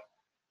all. Like,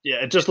 yeah,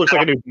 it just looks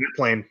like a new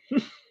plane.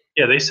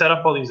 Yeah, they set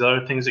up all these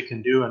other things it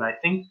can do, and I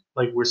think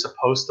like we're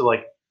supposed to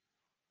like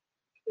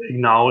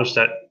acknowledge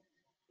that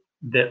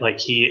like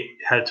he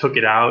had took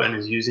it out and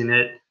is using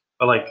it,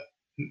 but like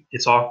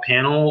it's off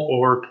panel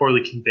or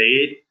poorly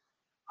conveyed.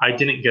 I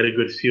didn't get a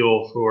good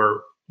feel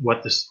for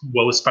what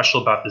was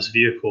special about this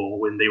vehicle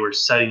when they were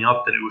setting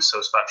up that it was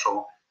so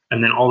special,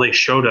 and then all they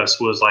showed us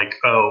was like,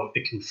 oh,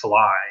 it can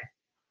fly.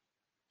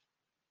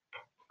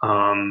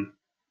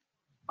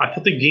 I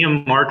thought the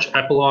Guillaume March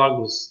epilogue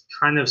was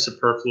kind of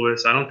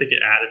superfluous. I don't think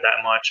it added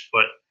that much,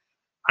 but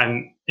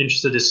I'm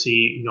interested to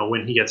see,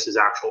 when he gets his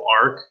actual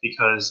arc,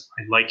 because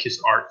I like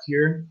his art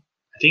here.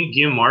 I think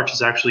Guillaume March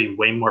is actually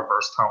way more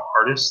versatile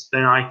artist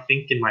than I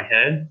think in my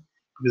head,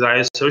 because I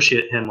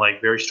associate him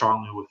like very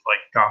strongly with like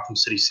Gotham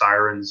City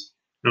Sirens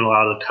and a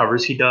lot of the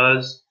covers he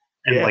does,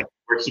 and like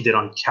work he did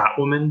on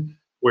Catwoman,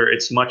 where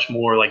it's much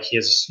more like he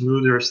has a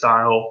smoother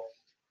style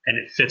and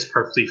it fits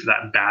perfectly for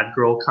that bad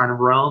girl kind of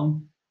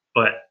realm.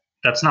 But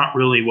that's not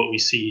really what we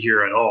see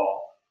here at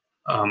all.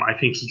 I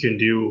think he can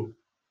do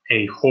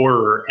a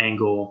horror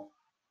angle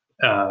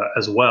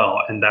as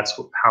well, and that's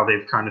how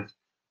they've kind of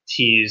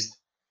teased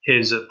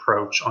his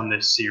approach on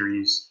this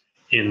series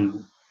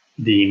in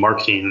the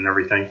marketing and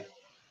everything.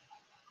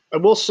 I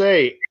will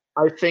say,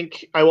 I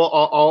think I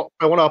want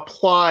to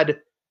applaud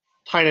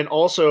Tynion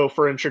also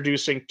for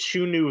introducing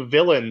two new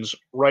villains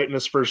right in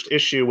this first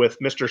issue with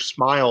Mr.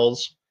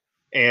 Smiles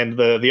and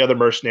the other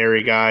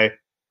mercenary guy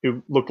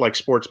who looked like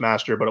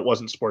Sportsmaster, but it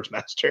wasn't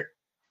Sportsmaster.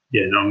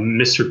 Yeah, no,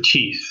 Mr.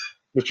 Teeth.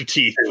 Mr.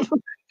 Teeth.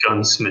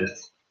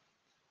 Gunsmith.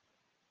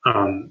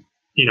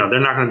 They're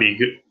not going to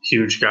be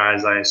huge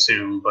guys, I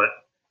assume, but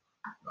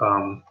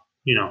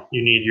you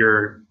need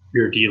your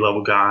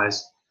D-level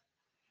guys.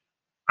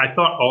 I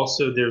thought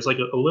also there's like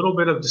a little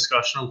bit of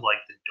discussion of like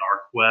the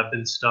dark web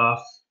and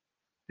stuff,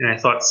 and I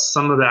thought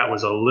some of that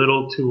was a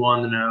little too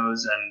on the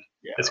nose, and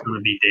it's going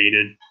to be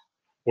dated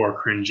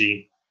or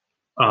cringy.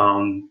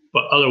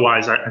 But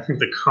otherwise, I think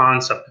the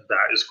concept of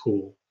that is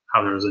cool.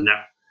 How there's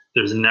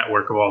a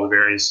network of all the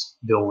various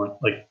villain,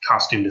 like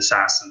costumed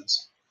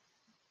assassins.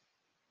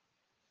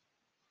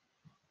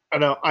 I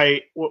know.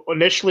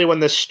 Initially when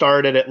this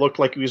started, it looked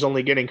like he was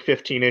only getting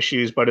 15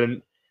 issues, but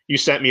you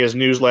sent me his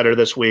newsletter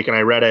this week, and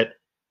I read it.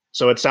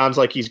 So it sounds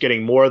like he's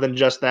getting more than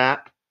just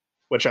that,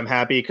 which I'm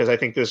happy, because I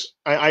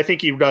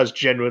think he does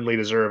genuinely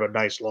deserve a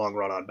nice long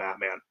run on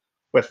Batman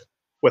with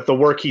the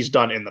work he's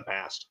done in the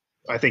past.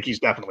 I think he's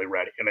definitely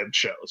ready, and it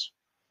shows.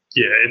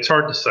 Yeah, it's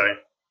hard to say.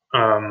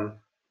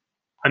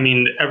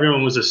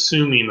 Everyone was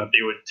assuming that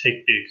they would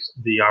take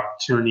the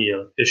opportunity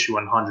of issue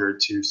 100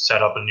 to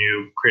set up a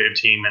new creative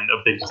team and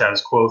a big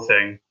status quo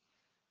thing.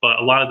 But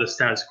a lot of the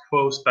status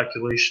quo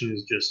speculation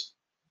is just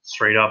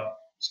straight up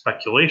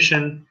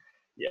speculation.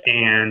 Yeah.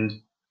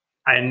 And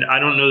And I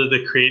don't know that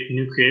the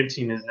new creative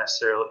team is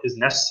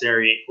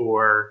necessary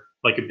or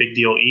like a big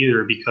deal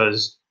either,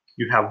 because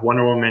you have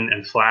Wonder Woman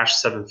and Flash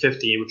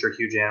 750, which are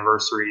huge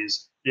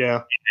anniversaries,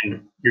 Yeah.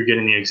 and you're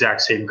getting the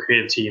exact same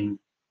creative team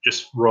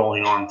just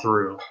rolling on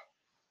through.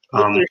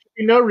 There should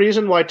be no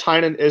reason why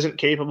Tynan isn't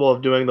capable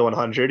of doing the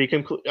 100. He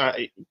can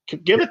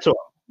give it to him.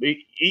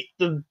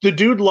 The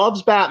dude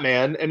loves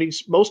Batman, and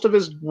most of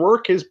his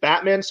work is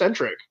Batman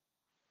centric.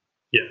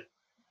 Yeah,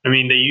 I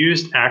mean, they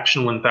used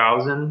Action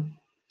 1000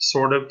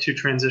 sort of to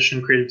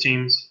transition creative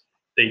teams.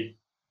 They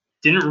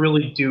didn't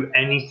really do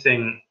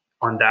anything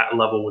on that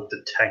level with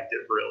Detective.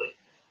 Really,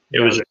 it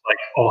was just like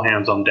all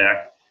hands on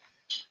deck.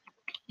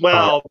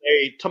 Well,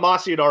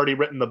 Tomasi had already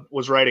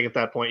was writing at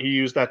that point. He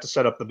used that to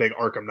set up the big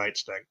Arkham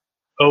Knights thing.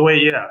 Oh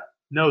wait, yeah,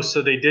 no.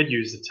 So they did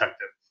use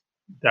Detective.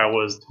 That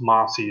was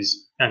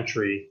Tomasi's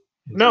entry.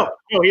 No,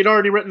 he'd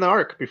already written the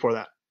arc before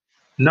that.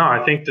 No,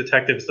 I think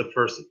Detective's the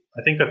first.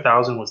 I think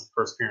 1000 was the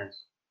first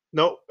appearance.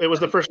 No, it was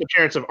the first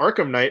appearance of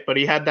Arkham Knight, but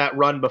he had that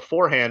run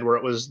beforehand where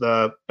it was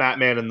the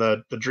Batman and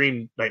the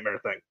Dream Nightmare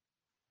thing.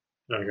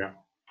 There you go.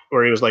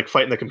 Where he was like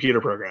fighting the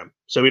computer program.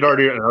 So he'd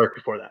already written an arc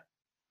before that.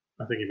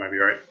 I think you might be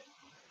right.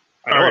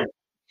 All right.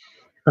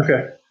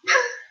 Okay.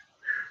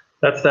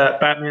 That's that.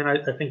 Batman,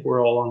 I think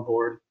we're all on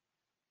board.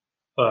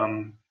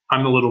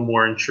 I'm a little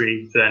more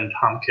intrigued than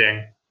Tom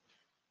King.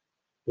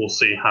 We'll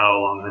see how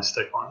long I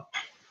stick on.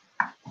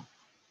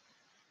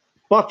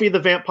 Buffy the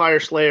Vampire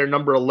Slayer,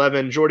 number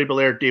 11, Jordi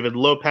Belair, David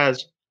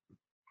Lopez.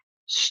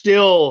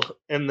 Still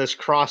in this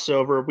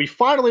crossover. We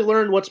finally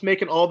learned what's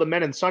making all the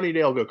men in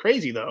Sunnydale go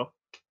crazy, though,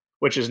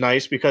 which is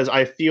nice because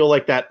I feel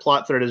like that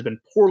plot thread has been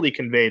poorly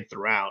conveyed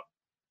throughout.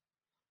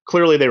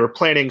 Clearly they were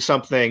planning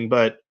something,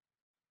 but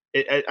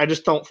I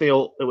just don't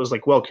feel it was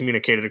like well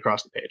communicated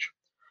across the page.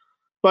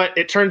 But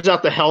it turns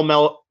out the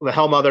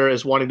Hellmother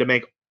is wanting to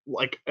make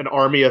like an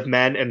army of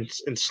men and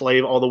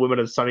enslave all the women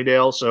of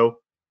Sunnydale. So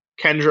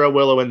Kendra,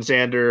 Willow, and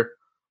Xander,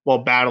 while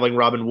battling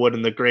Robin Wood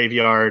in the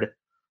graveyard.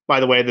 By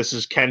the way, this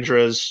is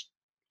Kendra's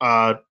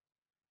kind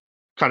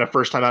of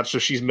first time out. So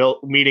she's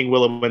meeting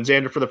Willow and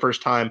Xander for the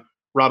first time.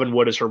 Robin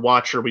Wood is her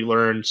watcher, we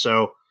learned.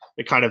 So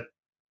it kind of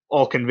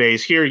all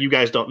conveys here. You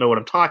guys don't know what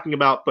I'm talking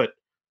about, but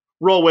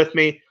roll with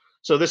me.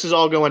 So this is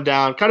all going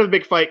down. Kind of a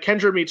big fight.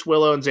 Kendra meets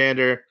Willow and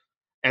Xander,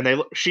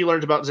 and she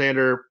learns about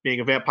Xander being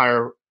a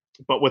vampire,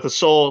 but with a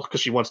soul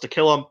because she wants to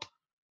kill him.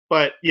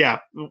 But yeah,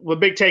 the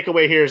big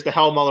takeaway here is the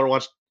Hellmother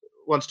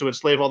wants to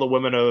enslave all the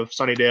women of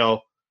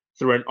Sunnydale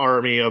through an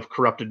army of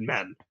corrupted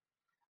men,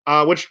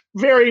 which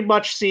very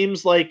much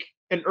seems like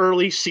an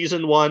early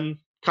season 1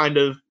 kind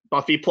of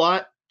Buffy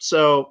plot.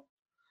 So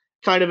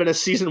kind of in a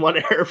season 1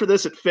 era for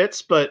this, it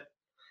fits. But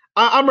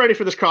I'm ready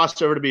for this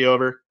crossover to be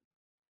over.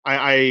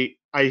 I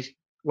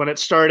when it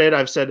started,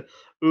 I've said,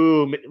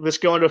 ooh, this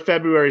going to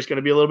February is going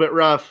to be a little bit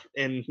rough.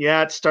 And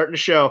yeah, it's starting to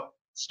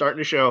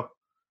show.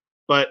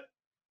 But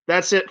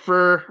that's it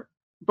for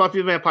Buffy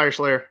the Vampire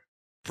Slayer.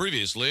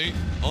 Previously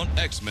on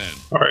X-Men.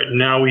 All right,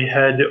 now we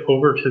head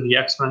over to the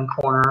X-Men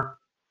corner.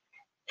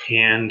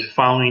 And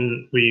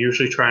we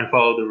usually try and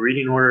follow the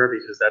reading order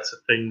because that's a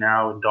thing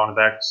now in Dawn of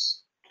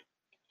X,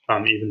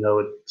 even though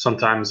it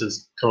sometimes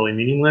is totally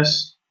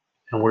meaningless.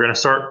 And we're going to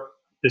start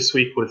this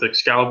week with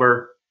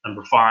Excalibur,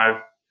 number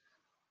 5,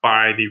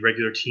 by the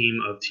regular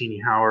team of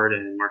Teenie Howard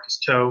and Marcus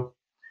Toe.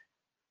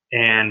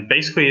 And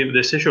basically,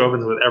 this issue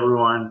opens with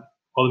everyone,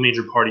 all the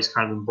major parties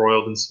kind of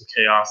embroiled in some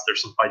chaos.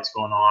 There's some fights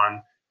going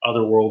on.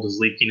 Otherworld is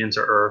leaking into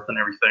Earth and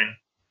everything.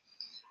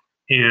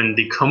 And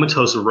the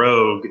comatose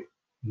Rogue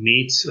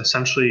meets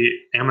essentially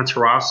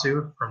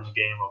Amaterasu from the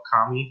game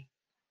Okami.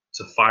 It's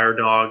a fire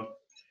dog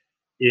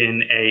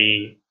in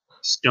a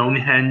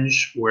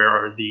Stonehenge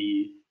where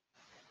the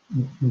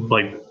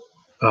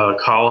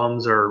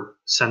columns are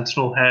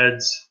sentinel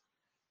heads.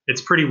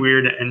 It's pretty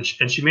weird, and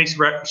she makes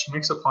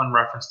a fun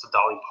reference to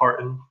Dolly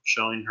Parton,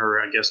 showing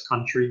her, I guess,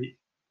 country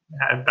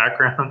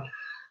background.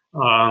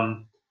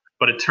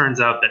 But it turns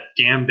out that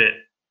Gambit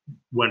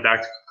went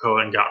back to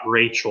Krakoa and got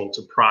Rachel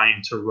to pry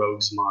into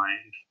Rogue's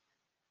mind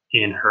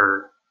in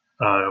her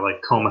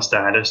coma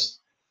status,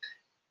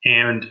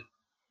 and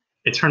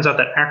it turns out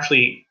that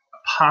actually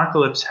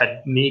Apocalypse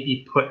had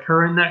maybe put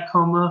her in that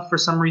coma for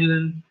some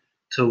reason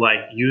to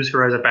use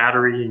her as a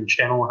battery and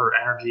channel her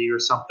energy or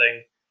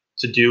something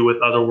to do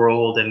with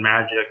Otherworld and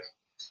magic.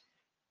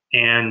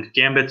 And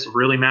Gambit's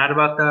really mad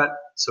about that,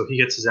 so he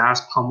gets his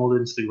ass pummeled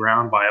into the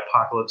ground by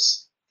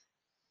Apocalypse.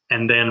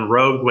 And then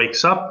Rogue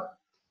wakes up,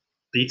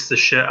 beats the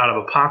shit out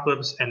of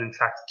Apocalypse, and in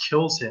fact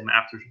kills him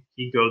after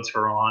he goads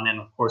her on. And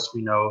of course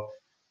we know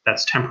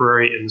that's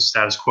temporary in the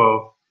status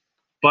quo.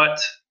 But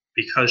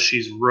because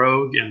she's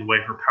Rogue and the way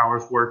her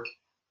powers work,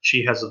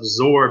 she has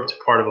absorbed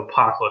part of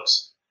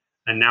Apocalypse,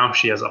 and now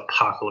she has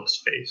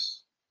Apocalypse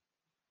face.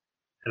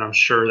 And I'm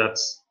sure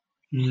that's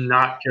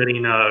not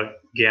getting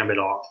Gambit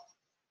off.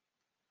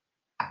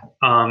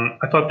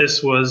 I thought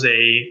this was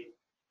a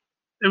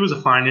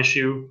fine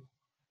issue.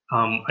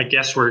 I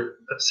guess we're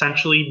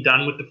essentially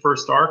done with the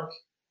first arc.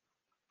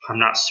 I'm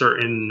not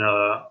certain,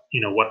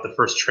 what the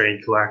first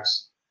trade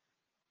collects,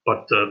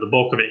 but the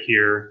bulk of it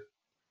here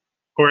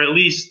or at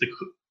least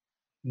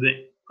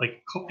the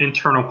like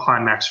internal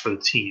climax for the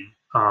team.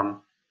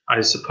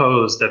 I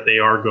suppose that they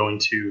are going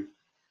to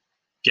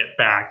get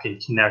back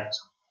and connect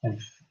and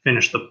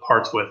finish the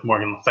parts with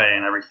Morgan Le Fay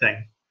and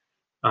everything.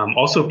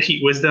 Also,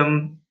 Pete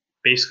Wisdom,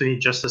 basically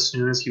just as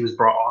soon as he was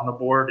brought on the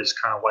board, is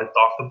kind of wiped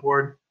off the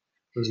board.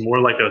 It was more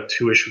like a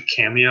 2-issue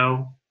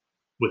cameo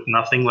with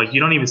nothing. Like,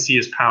 you don't even see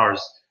his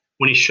powers.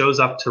 When he shows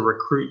up to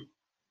recruit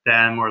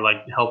them or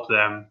like help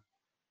them,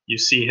 you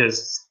see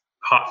his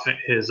hot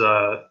fingers,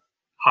 or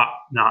I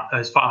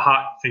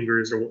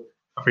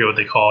forget what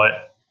they call it,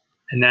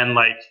 and then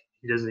like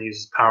he doesn't use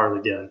his powers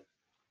again.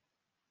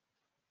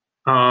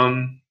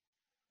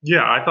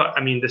 Yeah,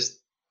 I mean, this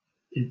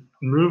it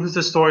moves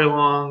the story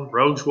along.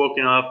 Rogue's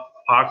woken up,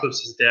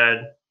 Apocalypse is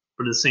dead,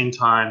 but at the same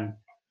time,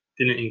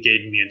 didn't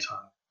engage me a ton.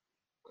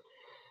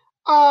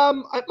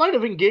 It might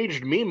have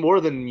engaged me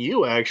more than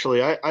you,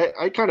 actually.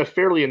 I kind of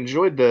fairly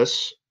enjoyed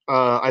this.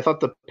 I thought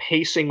the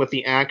pacing with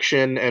the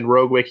action and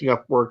Rogue waking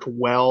up worked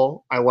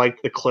well. I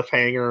liked the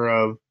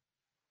cliffhanger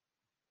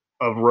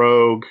of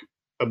Rogue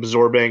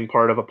absorbing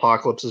part of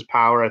Apocalypse's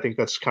power. I think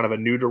that's kind of a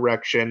new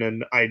direction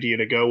and idea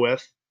to go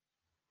with.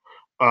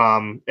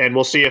 And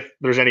we'll see if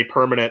there's any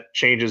permanent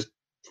changes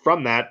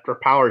from that or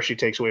power she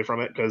takes away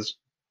from it, because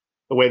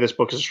the way this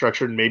book is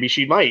structured, maybe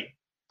she might.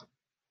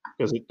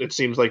 Because it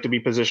seems like to be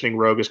positioning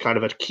Rogue as kind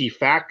of a key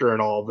factor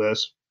in all of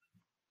this.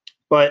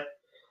 But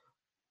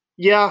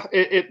yeah,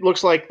 it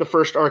looks like the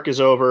first arc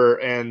is over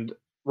and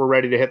we're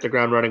ready to hit the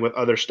ground running with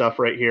other stuff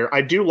right here.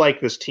 I do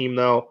like this team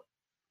though,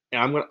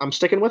 and I'm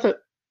sticking with it.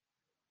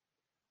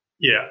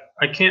 Yeah,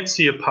 I can't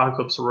see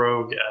Apocalypse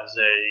Rogue as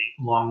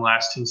a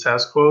long-lasting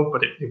status quo,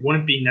 but it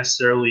wouldn't be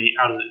necessarily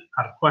out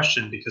of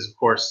question because, of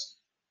course,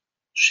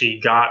 she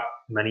got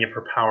many of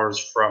her powers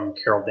from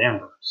Carol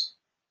Danvers.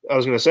 I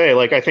was going to say,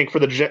 like, I think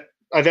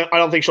I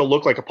don't think she'll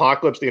look like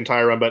Apocalypse the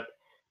entire run, but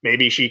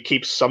maybe she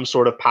keeps some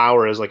sort of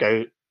power as like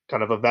a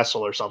kind of a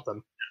vessel or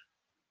something.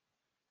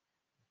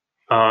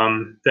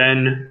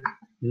 Then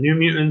New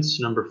Mutants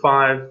number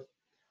 5.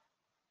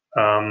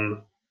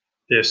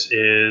 This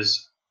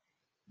is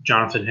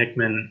Jonathan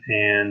Hickman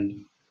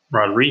and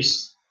Rod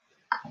Reese.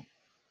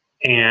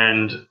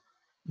 And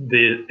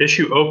the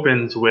issue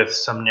opens with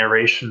some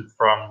narration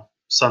from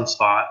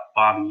Sunspot,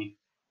 Bobby,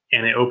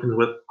 and it opens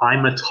with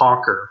 "I'm a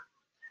talker,"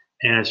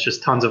 and it's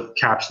just tons of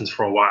captions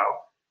for a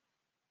while,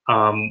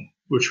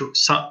 which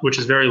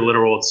is very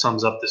literal. It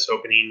sums up this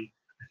opening.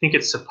 I think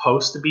it's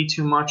supposed to be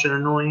too much and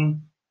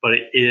annoying, but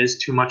it is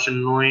too much and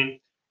annoying.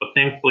 But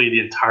thankfully, the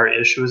entire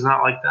issue is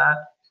not like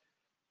that.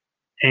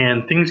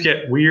 And things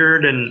get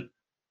weird and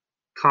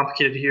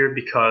complicated here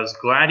because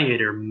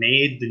Gladiator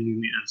made the New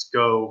Mutants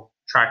go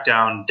track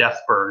down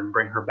Deathbird and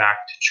bring her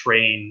back to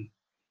train.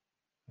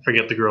 I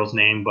forget the girl's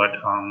name, but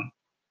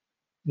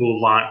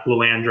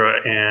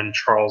Lilandra and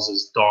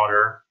Charles's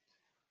daughter,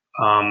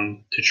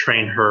 to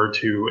train her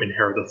to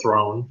inherit the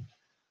throne.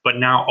 But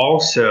now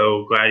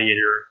also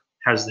Gladiator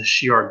has the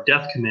Shi'ar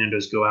Death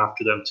Commandos go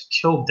after them to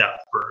kill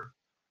Deathbird.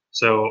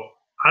 So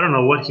I don't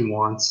know what he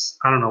wants.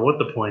 I don't know what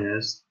the point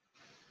is.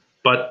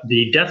 But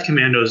the Death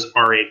Commandos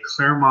are a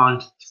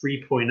Claremont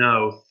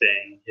 3.0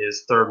 thing,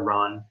 his third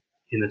run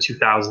in the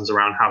 2000s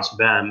around House of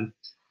M.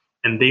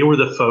 And they were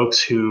the folks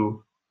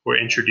who were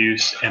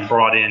introduced and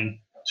brought in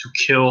to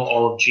kill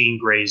all of Jean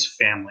Grey's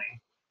family.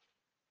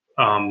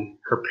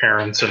 Her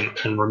parents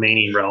and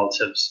remaining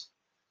relatives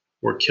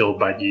were killed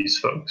by these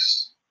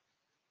folks.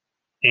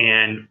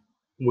 And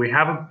we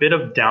have a bit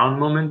of down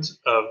moment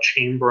of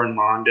Chamber and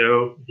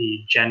Mondo, the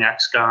Gen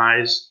X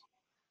guys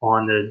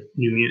on the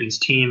New Mutants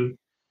team,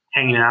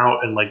 hanging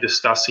out and like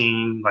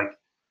discussing like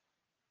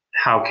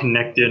how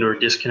connected or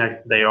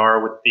disconnected they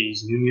are with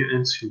these New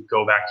Mutants who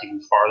go back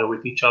even farther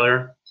with each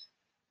other.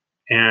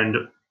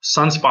 And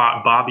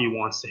Sunspot Bobby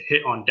wants to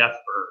hit on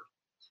Deathbird,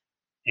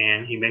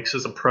 and he makes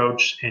his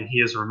approach and he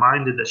is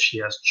reminded that she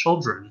has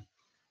children,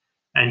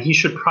 and he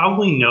should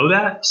probably know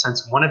that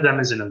since one of them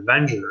is an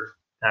Avenger,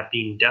 that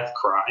being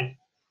Deathcry.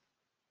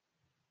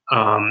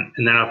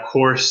 And then of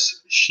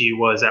course she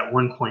was at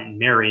one point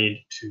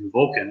married to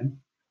Vulcan,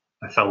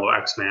 a fellow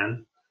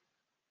X-Man,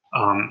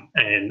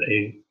 and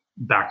a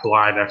back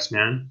alive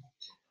X-Man.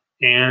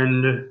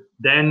 And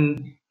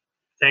then,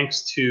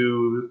 thanks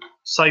to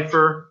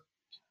Cypher,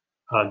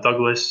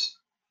 Douglas,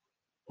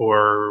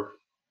 or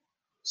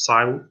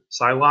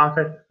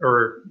Psylocke,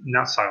 or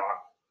not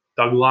Psylocke,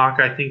 Douglock,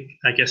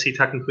 I guess he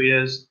technically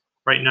is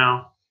right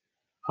now.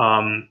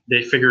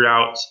 They figured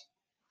out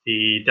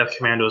the Death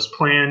Commandos'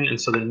 plan, and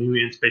so the New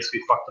Mutants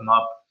basically fucked them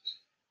up.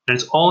 And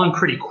it's all in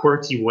pretty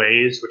quirky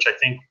ways, which I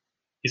think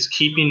is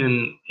keeping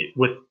in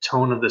with the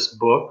tone of this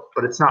book,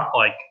 but it's not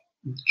like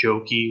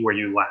jokey where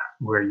you laugh,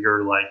 where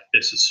you're like,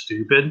 this is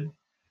stupid.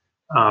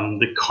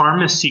 The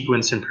Karma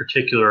sequence in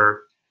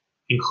particular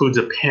includes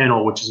a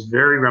panel which is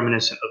very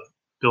reminiscent of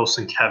Bill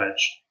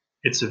Sienkiewicz.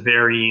 It's a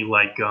very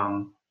like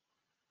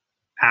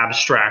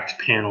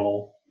abstract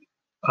panel.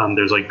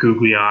 There's like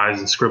googly eyes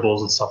and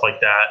scribbles and stuff like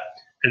that.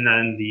 And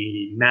then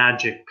the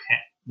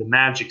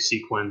magic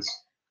sequence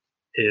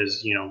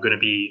is, going to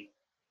be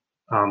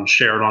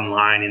shared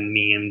online and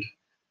memed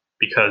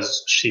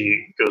because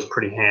she goes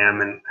pretty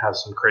ham and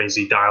has some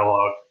crazy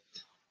dialogue.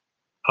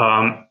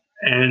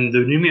 And the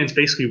New Mutants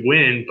basically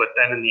win, but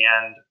then in the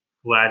end,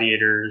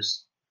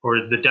 Gladiators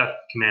or the Death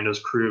Commandos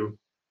crew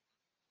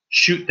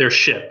shoot their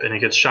ship and it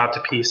gets shot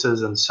to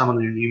pieces, and some of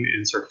the New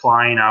Mutants are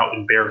flying out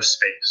in bare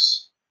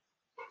space.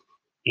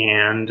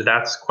 And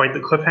that's quite the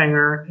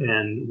cliffhanger,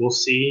 and we'll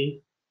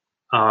see.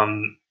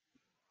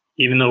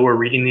 Even though we're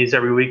reading these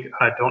every week,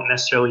 I don't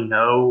necessarily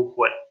know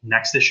what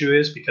next issue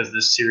is because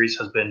this series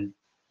has been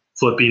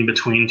flipping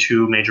between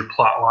two major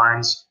plot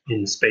lines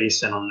in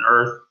space and on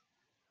Earth.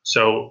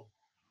 So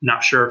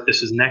not sure if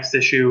this is next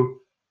issue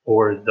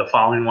or the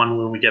following one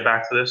when we get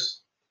back to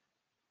this.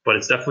 But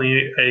it's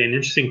definitely an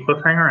interesting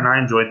cliffhanger, and I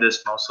enjoyed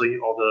this mostly.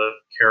 All the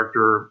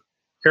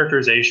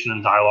characterization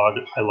and dialogue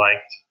I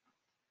liked.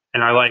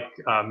 And I like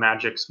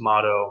Magic's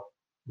motto,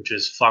 which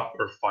is fuck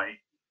or fight.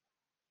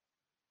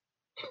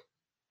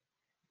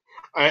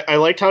 I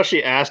liked how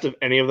she asked if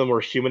any of them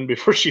were human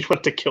before she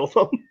went to kill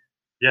them.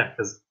 Yeah,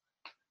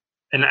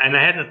 and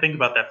I had to think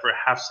about that for a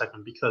half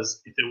second,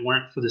 because if it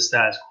weren't for the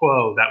status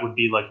quo, that would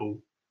be like a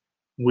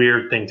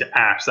weird thing to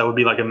ask. That would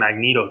be like a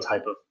Magneto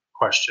type of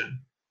question.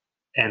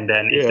 And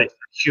then if they're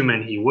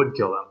human, he would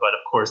kill them. But of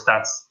course,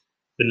 that's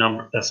the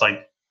number. That's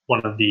like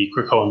one of the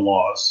Krakoan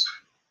laws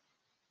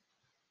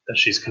that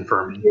she's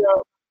confirming.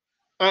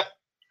 Yeah,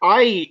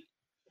 I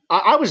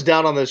was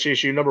down on this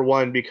issue, number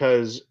one,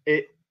 because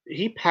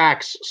he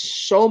packs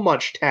so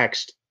much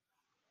text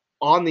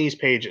on these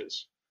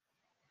pages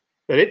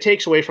that it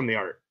takes away from the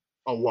art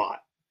a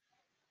lot.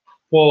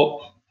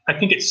 Well, I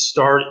think it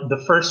started,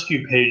 the first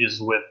few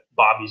pages with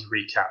Bobby's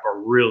recap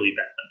are really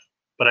bad,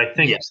 but I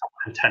think it's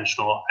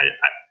intentional.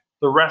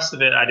 The rest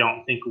of it, I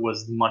don't think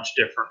was much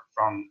different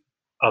from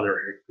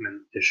other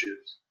Hickman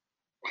issues.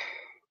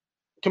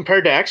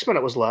 Compared to X-Men,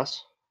 it was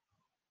less.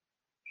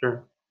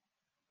 Sure.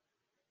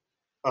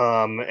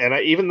 And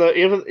even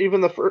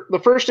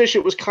the first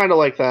issue was kind of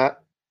like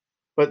that,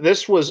 but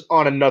this was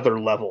on another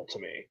level to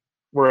me,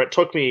 where it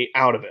took me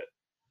out of it.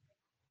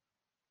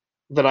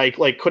 That I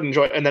like couldn't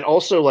enjoy, and then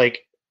also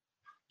like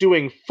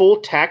doing full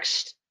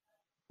text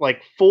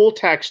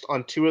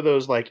on two of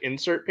those like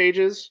insert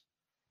pages,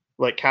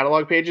 like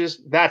catalog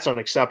pages. That's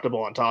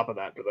unacceptable. On top of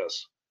that, for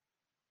this,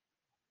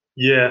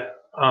 yeah,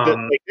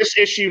 this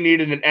issue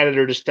needed an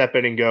editor to step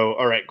in and go,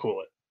 "All right, cool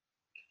it."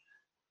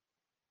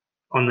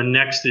 On the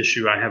next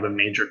issue, I have a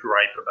major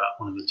gripe about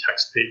one of the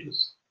text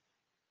pages.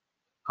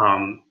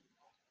 Do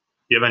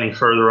you have any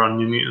further on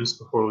New Mutants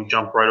before we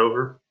jump right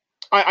over?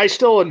 I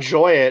still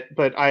enjoy it,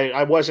 but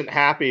I wasn't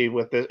happy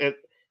with it.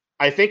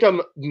 I think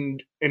I'm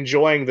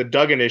enjoying the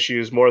Duggan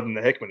issues more than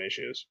the Hickman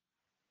issues.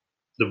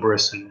 The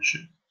Brisson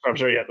issue. I'm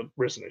sorry, yeah, the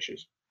Brisson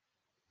issues.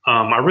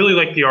 I really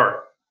like the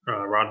art.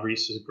 Rod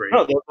Reese is great.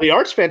 No, the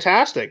art's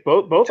fantastic.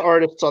 Both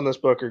artists on this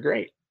book are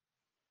great.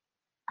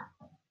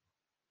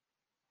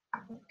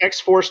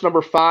 X-Force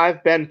number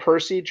 5, Ben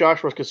Percy,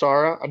 Joshua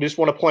Cassara. I just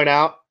want to point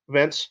out,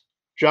 Vince,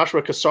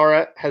 Joshua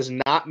Cassara has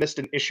not missed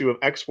an issue of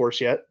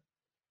X-Force yet.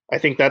 I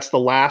think that's the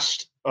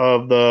last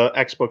of the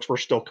X books we're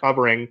still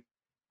covering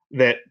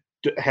that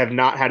have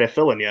not had a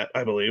fill-in yet,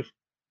 I believe.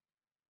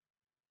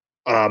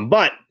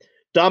 But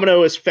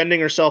Domino is fending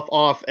herself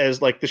off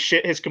as like the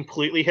shit has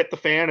completely hit the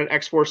fan in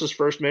X-Force's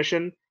first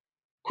mission.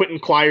 Quentin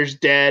Quire's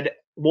dead.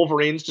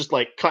 Wolverine's just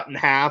like cut in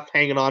half,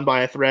 hanging on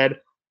by a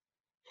thread.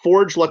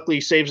 Forge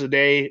luckily saves the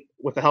day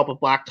with the help of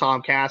Black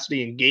Tom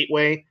Cassidy and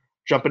Gateway,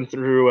 jumping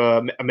through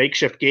a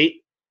makeshift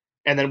gate.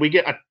 And then we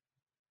get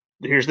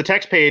here's the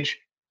text page.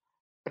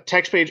 A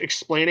text page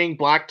explaining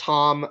Black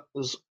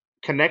Tom's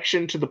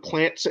connection to the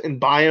plants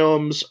and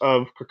biomes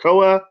of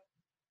Krakoa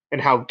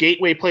and how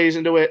Gateway plays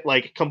into it,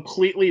 like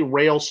completely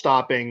rail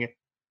stopping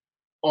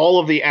all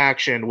of the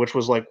action, which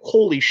was like,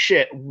 holy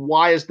shit,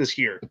 why is this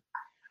here?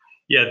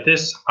 Yeah,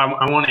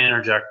 I want to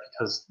interject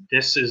because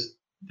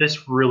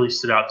this really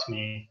stood out to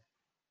me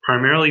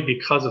primarily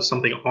because of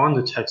something on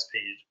the text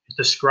page. It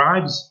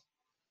describes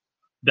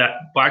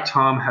that Black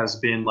Tom has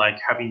been like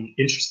having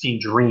interesting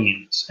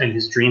dreams, and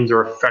his dreams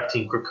are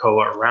affecting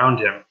Krakoa around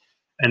him.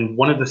 And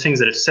one of the things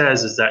that it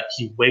says is that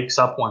he wakes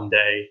up one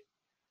day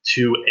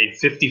to a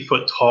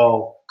 50-foot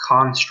tall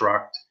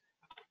construct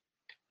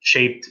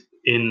shaped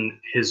in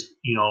his,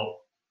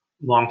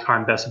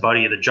 longtime best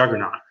buddy, the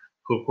Juggernaut,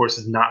 who of course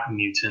is not a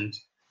mutant,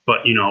 but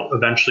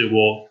eventually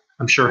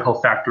I'm sure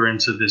he'll factor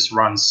into this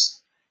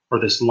runs or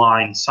this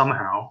line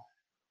somehow.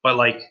 But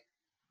like,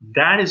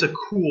 that is a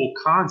cool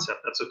concept.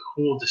 That's a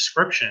cool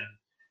description.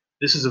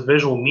 This is a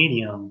visual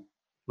medium.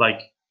 Like,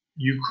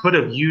 you could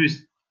have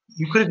used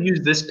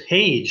this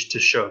page to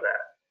show that.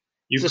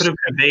 You could have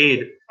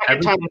conveyed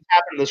every time it's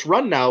happened in this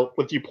run now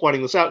with you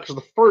pointing this out, because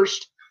the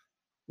first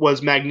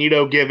was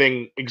Magneto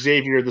giving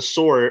Xavier the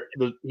sword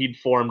that he'd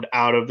formed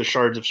out of the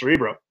shards of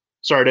Cerebro.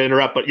 Sorry to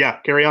interrupt, but yeah,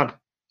 carry on.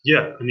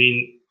 Yeah, I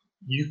mean,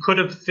 you could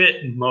have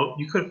fit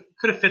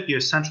the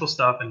essential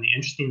stuff and the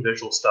interesting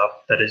visual stuff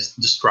that is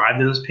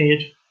described in this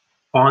page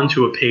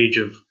onto a page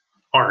of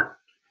art.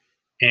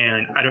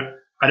 And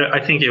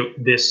I think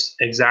this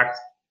exact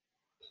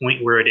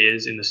point where it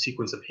is in the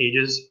sequence of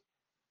pages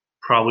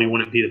probably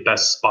wouldn't be the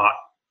best spot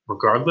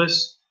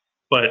regardless.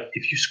 But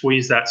if you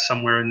squeeze that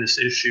somewhere in this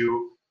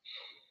issue,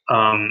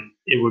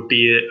 it would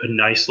be a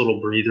nice little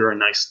breather, a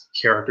nice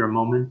character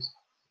moment.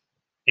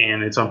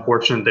 And it's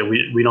unfortunate that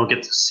we don't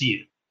get to see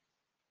it.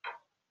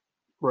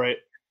 Right.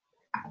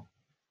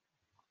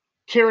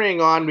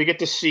 Carrying on, we get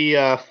to see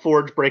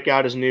Forge break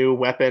out his new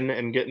weapon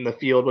and get in the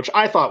field, which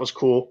I thought was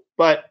cool.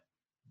 But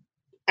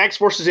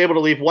X-Force is able to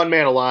leave one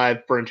man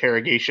alive for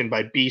interrogation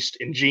by Beast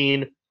and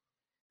Jean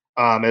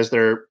as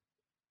they're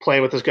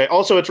playing with this guy.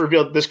 Also, it's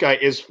revealed this guy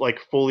is like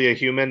fully a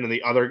human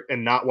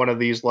and not one of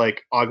these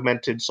like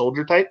augmented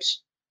soldier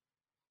types.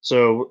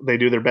 So they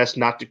do their best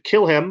not to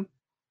kill him.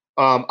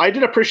 I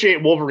did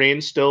appreciate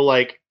Wolverine still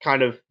like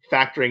kind of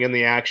factoring in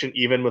the action,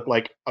 even with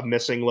like a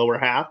missing lower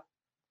half.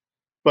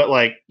 But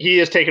like he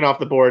is taken off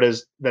the board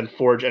as then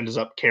Forge ends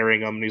up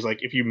carrying him, and he's like,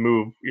 if you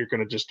move, you're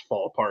gonna just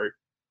fall apart.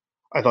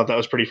 I thought that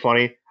was pretty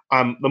funny.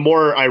 The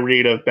more I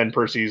read of Ben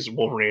Percy's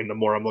Wolverine, the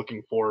more I'm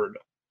looking forward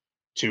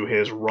to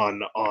his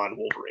run on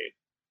Wolverine.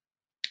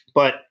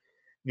 But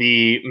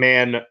the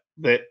man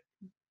that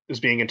is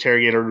being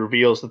interrogated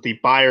reveals that the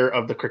buyer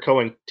of the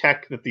Krakoan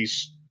tech that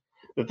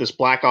this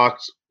Black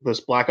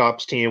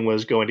Ops team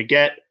was going to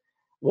get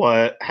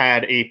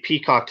had a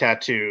peacock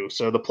tattoo.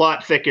 So the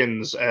plot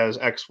thickens as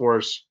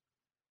X-Force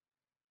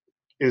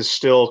is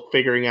still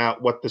figuring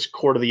out what this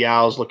Court of the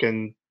Owls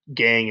looking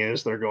gang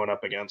is they're going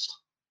up against.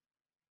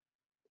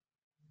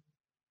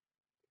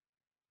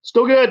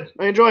 Still good.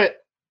 I enjoy it.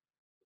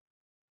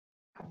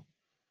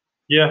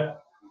 Yeah,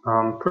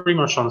 pretty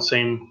much on the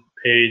same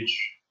page.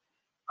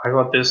 I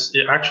thought this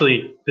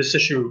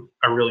issue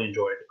I really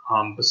enjoyed.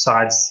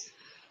 Besides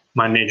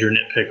my major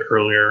nitpick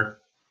earlier,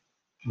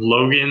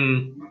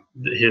 Logan,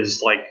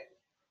 his like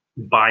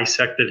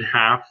bisected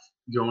half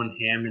going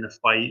ham in a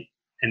fight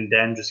and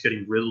then just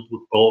getting riddled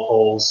with bullet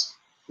holes.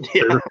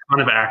 Yeah. There's a ton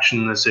of action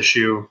in this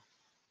issue.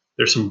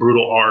 There's some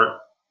brutal art.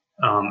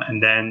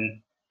 And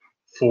then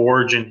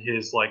Forge in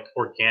his like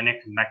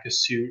organic mecha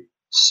suit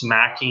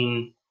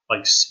smacking,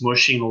 like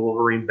smushing the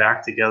Wolverine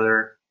back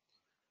together.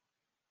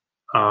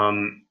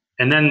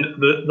 And then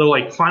the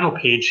like final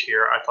page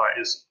here I thought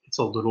it's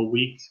a little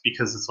weak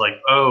because it's like,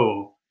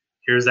 oh,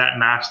 here's that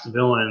masked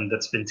villain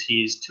that's been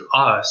teased to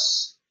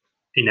us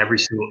in every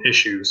single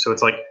issue. So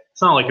it's like,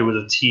 it's not like it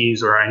was a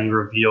tease or any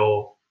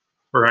reveal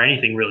or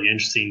anything really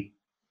interesting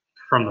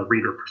from the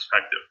reader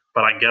perspective.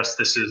 But I guess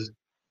this is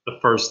the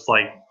first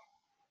like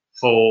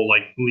full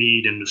like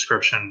lead and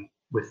description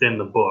within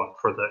the book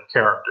for the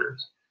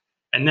characters.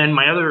 And then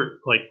my other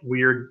like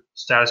weird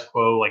status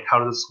quo, like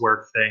how does this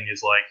work thing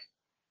is like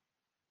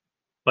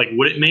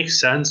would it make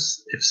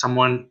sense if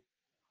someone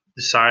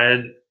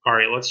decided, all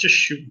right, let's just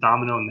shoot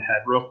Domino in the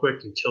head real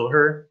quick and kill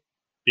her,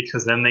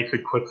 because then they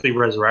could quickly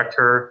resurrect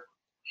her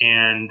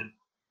and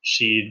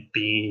she'd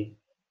be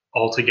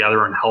all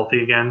together and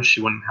healthy again. She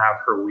wouldn't have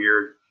her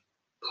weird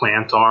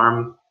plant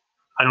arm.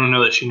 I don't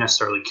know that she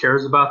necessarily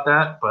cares about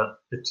that, but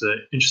it's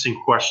an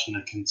interesting question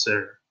to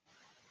consider.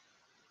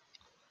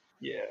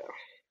 Yeah.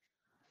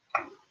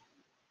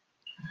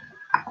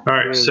 All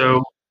right,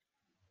 so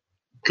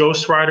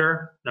Ghost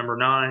Rider, number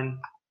 9.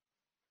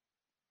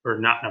 Or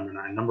not number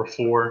 9, number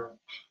 4.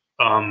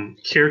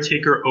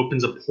 Caretaker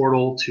opens a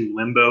portal to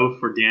Limbo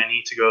for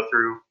Danny to go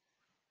through,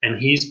 and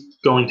he's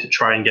going to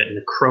try and get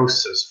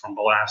Necrosis from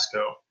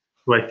Belasco,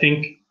 who I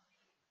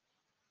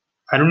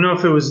don't know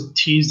if it was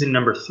teased in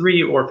number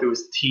 3 or if it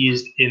was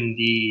teased in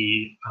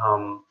the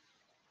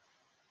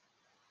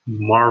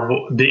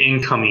the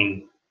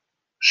incoming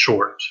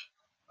short.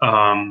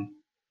 And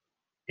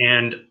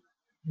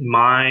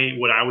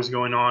what I was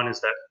going on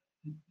is that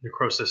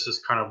Necrosis is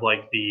kind of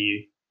like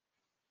the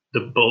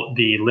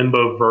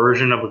Limbo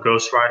version of a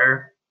Ghost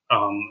Rider.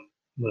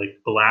 Like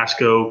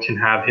Belasco can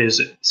have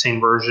his same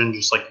version,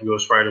 just like the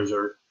Ghost Riders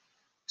are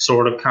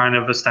sort of kind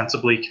of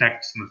ostensibly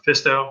connected to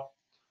Mephisto.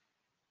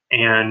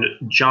 And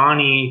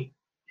Johnny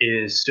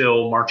is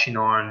still marching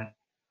on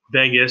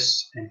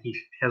Vegas, and he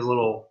has a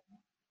little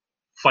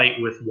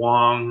fight with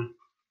Wong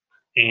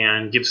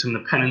and gives him the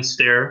penance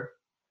stare.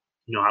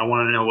 You know, I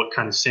want to know what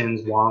kind of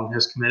sins Wong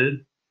has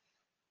committed.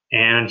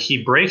 And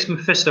he breaks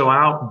Mephisto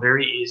out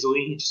very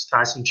easily. He just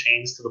ties some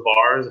chains to the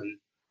bars and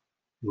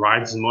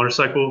rides his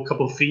motorcycle a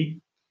couple of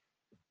feet.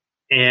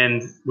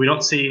 And we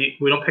don't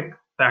pick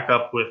back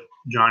up with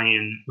Johnny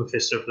and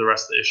Mephisto for the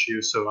rest of the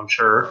issue. So I'm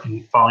sure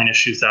in following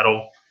issues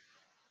that'll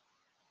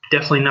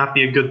definitely not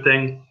be a good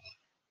thing.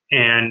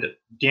 And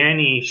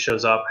Danny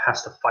shows up,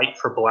 has to fight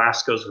for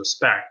Belasco's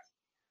respect.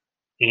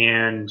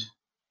 And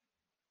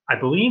I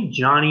believe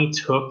Johnny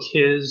took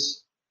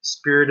his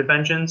Spirit of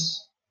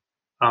Vengeance.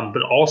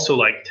 But also,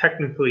 like,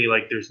 technically,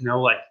 like, there's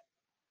no, like,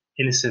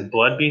 innocent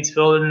blood being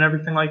spilled and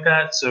everything like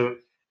that. So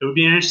it would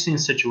be an interesting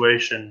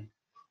situation.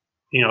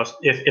 You know,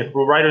 if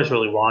writers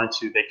really wanted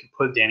to, they could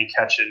put Danny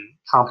Ketch in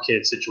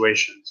complicated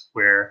situations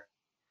where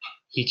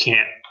he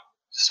can't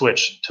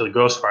switch to the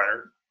Ghost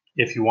Rider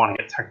if you want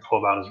to get technical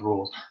about his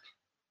rules.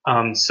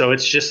 So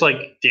it's just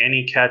like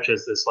Danny Ketch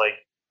as this, like,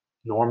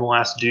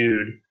 normal-ass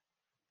dude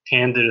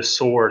handed a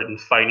sword and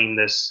fighting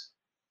this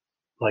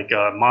like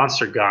a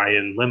monster guy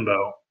in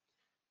Limbo,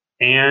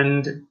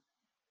 and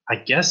I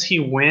guess he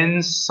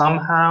wins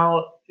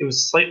somehow. It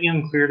was slightly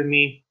unclear to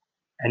me.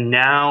 And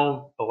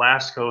now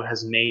Belasco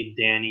has made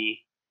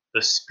Danny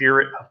the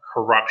spirit of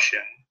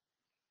corruption,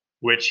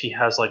 which he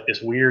has like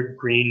this weird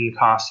green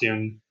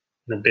costume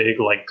and a big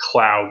like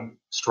cloud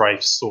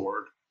striped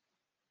sword.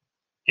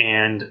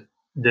 And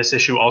this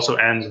issue also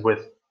ends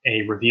with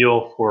a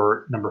reveal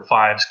for number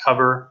 5's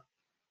cover,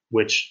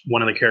 which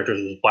one of the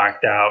characters was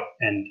blacked out,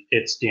 and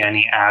it's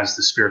Danny as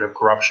the spirit of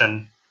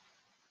corruption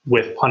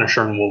with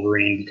Punisher and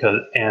Wolverine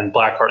and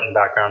Blackheart in the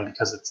background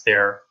because it's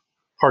their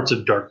Hearts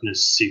of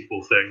Darkness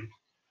sequel thing.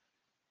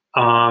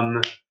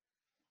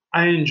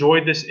 I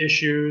enjoyed this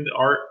issue. The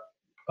art,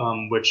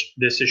 which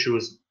this issue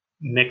was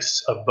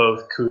mix of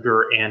both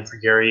Cougar and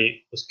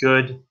Frigeri, was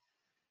good.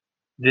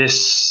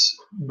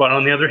 But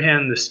on the other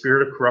hand, the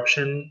spirit of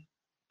corruption,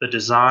 the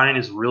design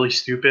is really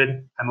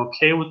stupid. I'm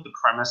okay with the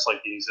premise,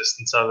 like the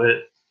existence of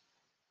it.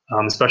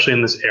 Especially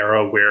in this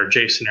era where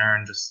Jason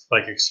Aaron just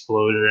like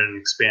exploded and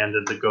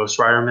expanded the Ghost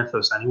Rider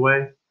mythos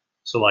anyway.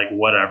 So like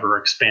whatever,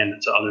 expand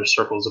it to other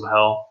circles of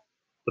hell.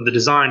 But the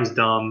design is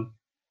dumb,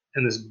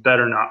 and this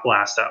better not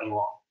last that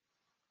long.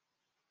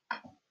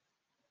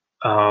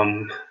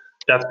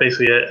 That's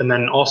basically it. And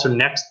then also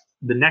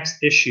the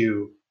next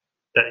issue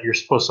that you're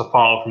supposed to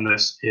follow from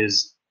this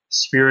is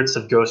Spirits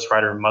of Ghost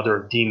Rider, Mother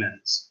of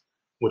Demons,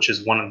 which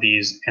is one of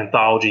these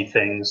anthology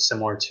things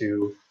similar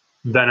to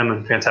Venom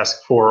and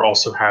Fantastic Four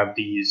also have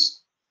these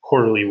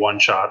quarterly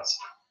one-shots.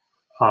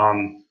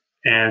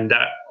 And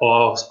that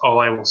all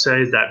I will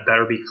say is that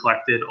better be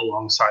collected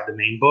alongside the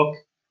main book,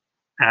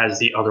 as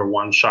the other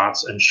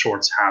one-shots and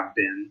shorts have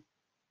been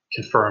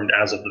confirmed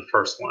as of the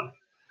first one.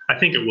 I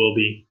think it will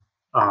be,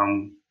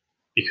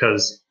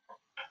 because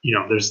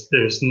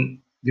there's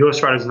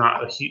Ghost Rider is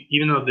not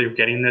even though they're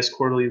getting this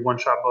quarterly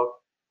one-shot book,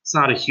 it's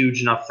not a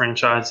huge enough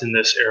franchise in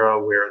this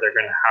era where they're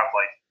going to have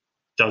like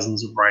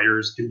dozens of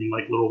writers doing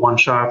like little one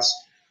shots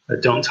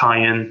that don't tie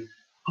in,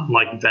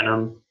 unlike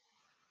Venom.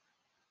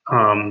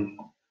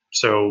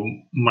 So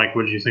Mike,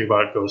 what did you think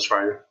about Ghost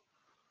Rider?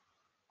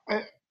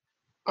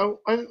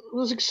 I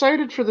was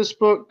excited for this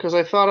book because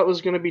I thought it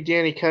was going to be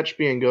Danny Ketch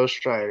being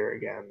Ghost Rider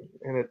again,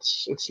 and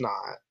it's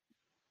not.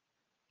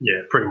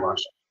 Yeah, pretty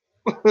much.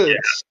 Yeah.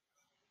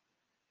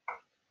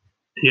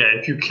 Yeah,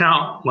 if you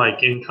count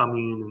like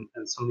Incoming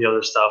and some of the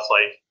other stuff,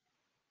 like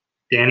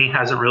Danny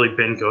hasn't really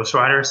been Ghost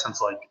Rider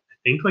since like I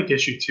think like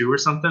issue 2 or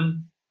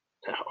something,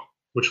 No.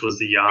 which was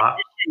the yacht.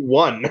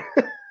 1.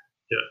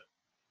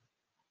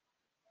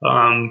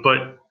 Yeah.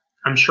 But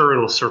I'm sure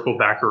it'll circle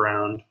back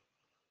around.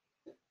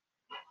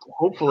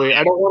 Hopefully,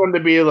 I don't want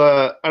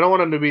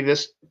him to be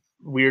this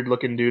weird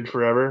looking dude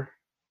forever.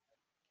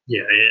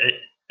 Yeah,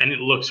 and it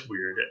looks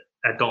weird.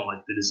 I don't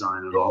like the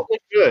design at all. It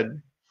looks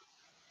good.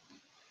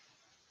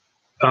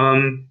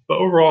 But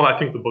overall, I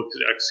think the book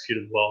is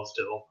executed well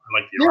still.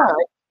 I like the art.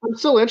 I'm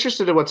still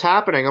interested in what's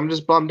happening. I'm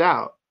just bummed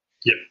out.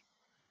 Yep.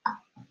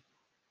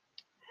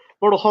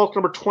 Mortal Hulk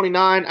number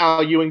 29,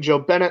 Al Ewing, Joe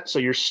Bennett. So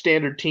your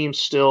standard team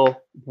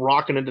still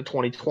rocking into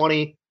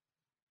 2020.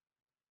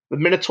 The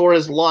Minotaur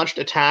has launched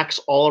attacks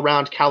all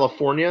around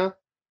California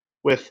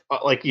with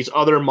like these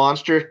other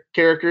monster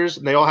characters,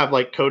 and they all have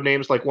like code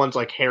names. Like one's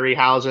like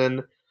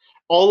Harryhausen.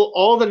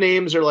 All the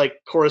names are like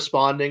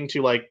corresponding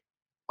to like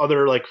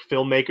other like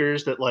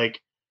filmmakers that like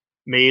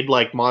made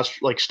like monster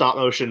like stop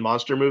motion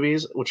monster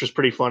movies, which was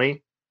pretty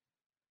funny.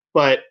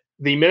 But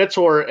the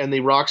Minotaur and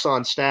the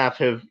Roxxon staff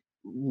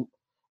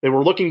they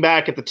were looking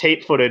back at the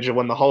tape footage of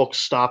when the Hulk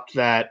stopped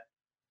that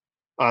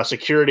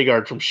security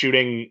guard from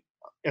shooting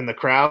in the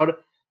crowd,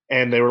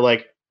 and they were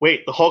like,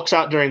 wait, the Hulk's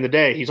out during the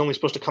day. He's only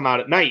supposed to come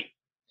out at night,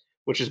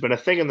 which has been a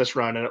thing in this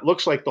run. And it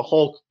looks like the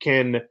Hulk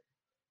can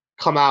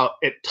come out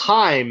at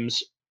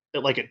times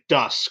at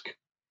dusk,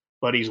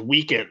 but he's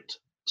weakened.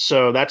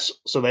 So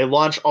they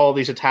launch all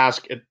these attacks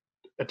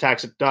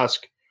at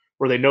dusk,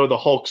 where they know the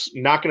Hulk's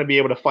not going to be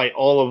able to fight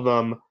all of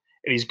them,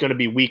 and he's going to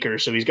be weaker.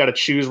 So he's got to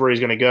choose where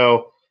he's going to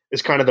go.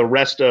 As kind of the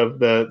rest of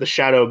the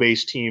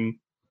shadow-based team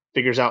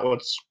figures out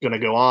what's going to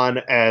go on,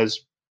 as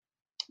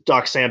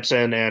Doc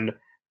Samson and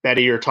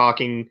Betty are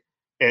talking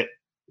at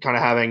kind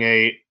of having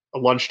a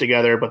lunch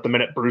together. But the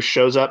minute Bruce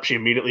shows up, she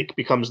immediately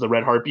becomes the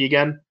Red Harpy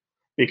again,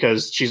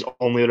 because she's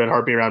only the Red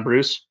Harpy around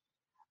Bruce.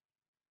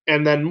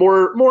 And then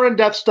more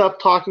in-depth stuff,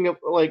 talking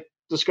like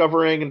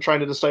discovering and trying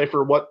to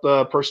decipher what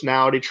the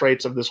personality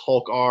traits of this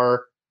Hulk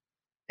are,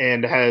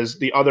 and has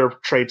the other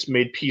traits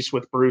made peace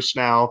with Bruce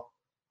now.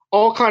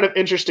 All kind of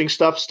interesting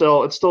stuff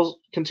still. It still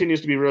continues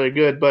to be really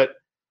good, but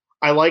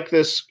I like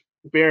this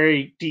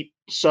very deep,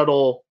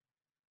 subtle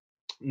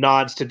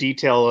nods to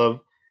detail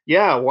of,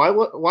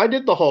 why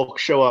did the Hulk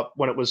show up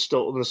when the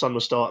sun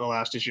was still out in the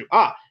last issue?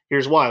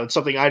 Here's why. It's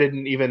something I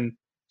didn't even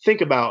think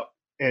about,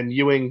 and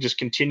Ewing just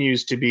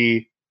continues to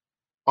be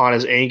on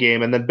his A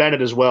game, and then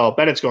Bennett as well.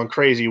 Bennett's going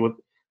crazy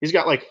he's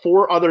got like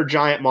 4 other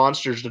giant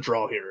monsters to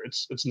draw here.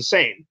 It's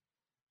insane.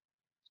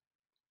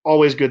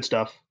 Always good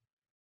stuff.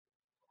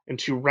 And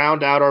to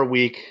round out our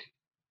week,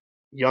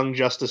 Young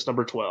Justice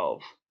number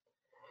 12.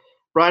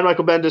 Brian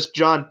Michael Bendis,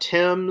 John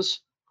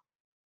Timms.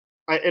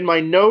 In my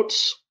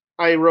notes,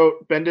 I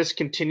wrote Bendis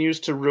continues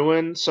to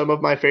ruin some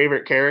of my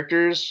favorite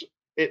characters.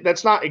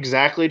 That's not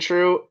exactly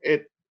true.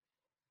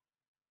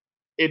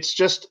 It's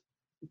just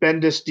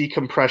Bendis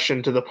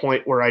decompression to the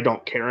point where I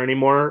don't care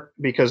anymore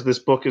because this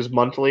book is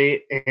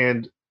monthly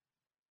and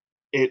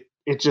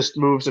it just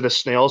moves at a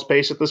snail's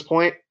pace at this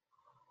point.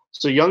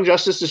 So Young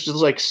Justice is just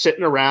like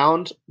sitting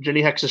around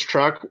Jenny Hex's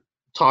truck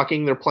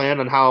talking their plan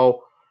on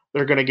how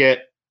they're going to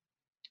get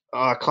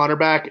Connor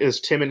back as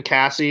Tim and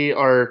Cassie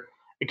are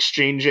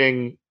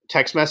exchanging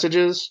text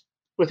messages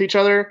with each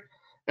other.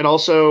 And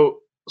also,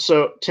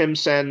 so Tim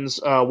sends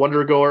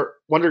Wonder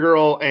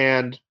Girl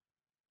and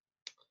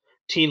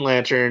Teen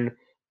Lantern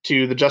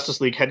to the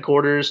Justice League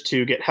headquarters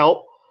to get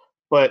help,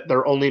 but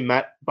they're only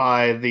met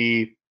by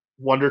the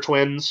Wonder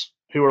Twins,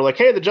 who are like,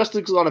 hey, the Justice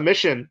League is on a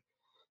mission.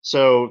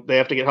 So they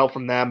have to get help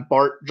from them.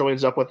 Bart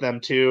joins up with them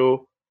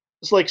too.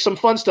 It's like some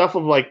fun stuff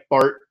of like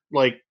Bart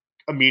like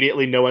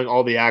immediately knowing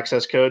all the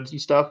access codes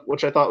and stuff,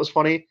 which I thought was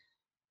funny.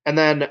 And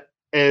then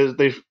as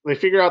they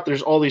figure out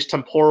there's all these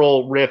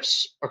temporal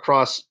rifts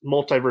across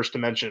multiverse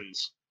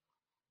dimensions.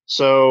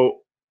 So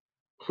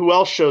who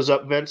else shows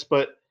up, Vince,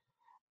 but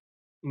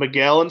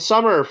Miguel and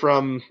Summer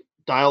from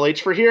Dial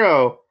H for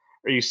Hero.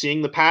 Are you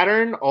seeing the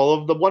pattern? All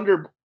of the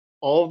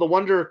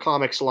Wonder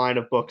Comics line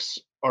of books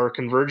are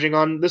converging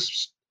on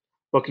this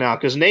book now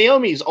because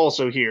Naomi's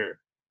also here.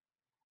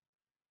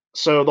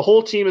 So the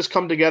whole team has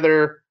come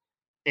together,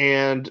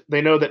 and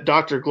they know that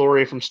Dr.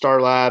 Glory from Star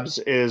Labs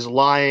is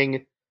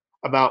lying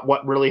about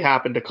what really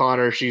happened to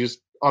Connor. She's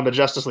on the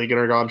Justice League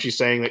intercom. She's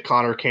saying that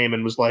Connor came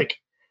and was like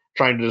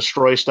trying to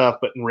destroy stuff,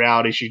 but in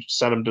reality, she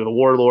sent him to the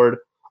Warlord.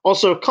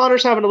 Also,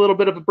 Connor's having a little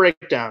bit of a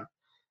breakdown.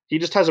 He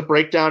just has a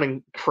breakdown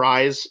and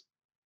cries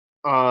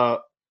to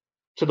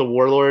the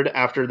Warlord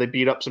after they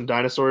beat up some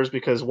dinosaurs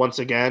because once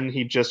again,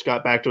 he just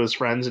got back to his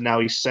friends and now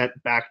he's sent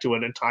back to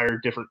an entire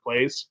different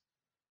place.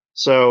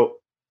 So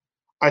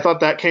I thought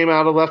that came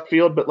out of left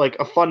field, but like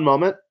a fun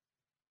moment,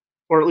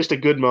 or at least a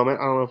good moment.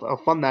 I don't know how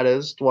fun that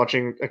is,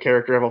 watching a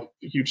character have a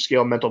huge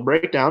scale mental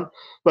breakdown.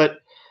 But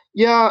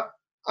yeah,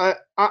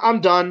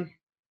 I'm done.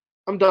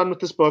 I'm done with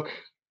this book.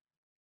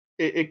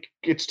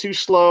 It's too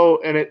slow,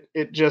 and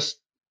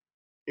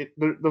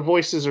the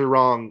voices are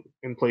wrong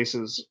in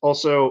places.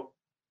 Also,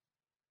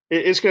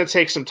 it's going to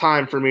take some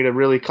time for me to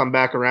really come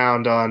back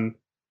around on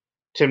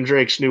Tim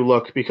Drake's new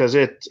look because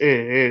it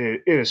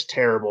is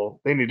terrible.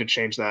 They need to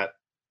change that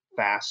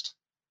fast.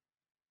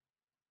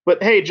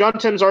 But hey, John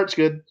Tim's art's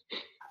good.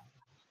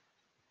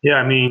 Yeah,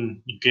 I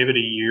mean, you gave it a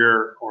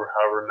year or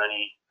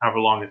however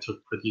long it took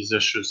for these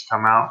issues to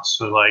come out.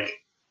 So like,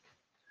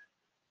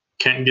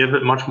 can't give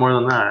it much more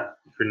than that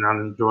if you're not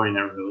enjoying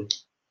it really.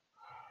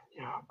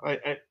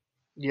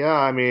 Yeah,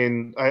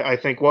 I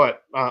think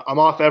what I'm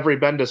off every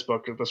Bendis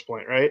book at this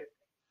point, right?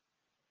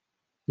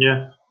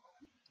 Yeah.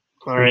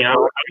 All right.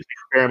 Well, this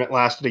experiment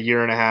lasted a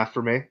year and a half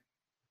for me.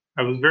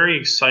 I was very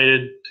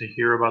excited to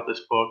hear about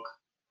this book.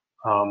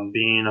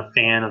 Being a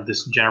fan of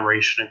this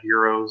generation of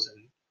heroes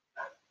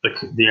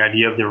and the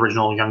idea of the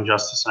original Young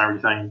Justice and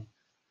everything,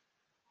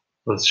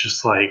 was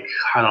just like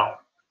I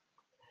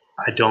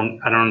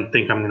don't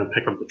think I'm going to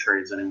pick up the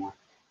trades anymore.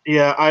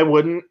 Yeah, I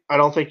wouldn't. I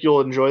don't think you'll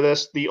enjoy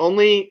this. The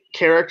only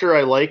character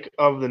I like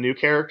of the new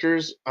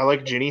characters, I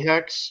like Ginny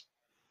Hex.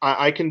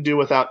 I can do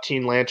without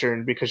Teen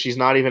Lantern because she's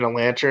not even a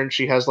lantern.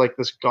 She has like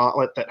this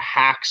gauntlet that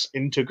hacks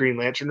into Green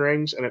Lantern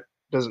rings, and it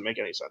doesn't make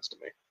any sense to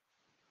me.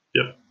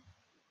 Yep.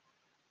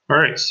 All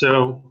right,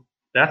 so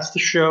that's the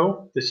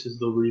show. This is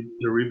the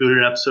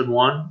rebooted episode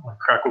 1 on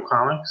Crackle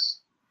Comics.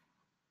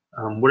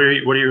 What are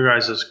your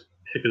guys'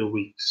 pick of the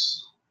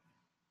weeks?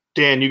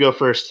 Dan, you go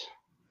first.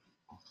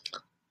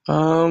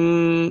 I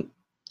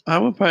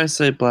would probably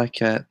say Black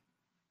Cat.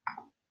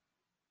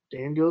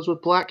 Dan goes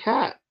with Black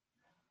Cat.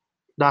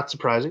 Not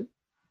surprising.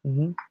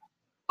 Mm-hmm.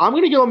 I'm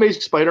going to go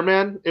Amazing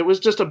Spider-Man. It was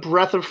just a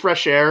breath of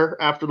fresh air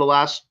after the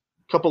last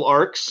couple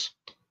arcs.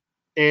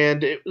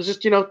 And it was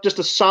just, just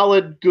a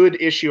solid,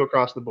 good issue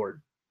across the board.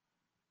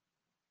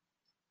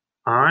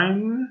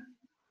 I'm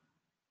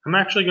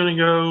actually going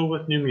to go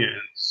with New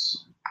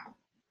Mutants.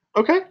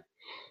 Okay.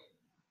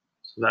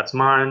 So that's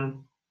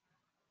mine.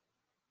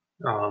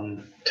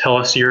 Tell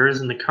us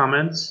yours in the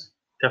comments.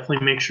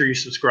 Definitely make sure you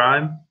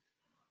subscribe.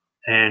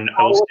 And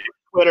I will stay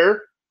on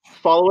Twitter.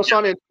 Follow us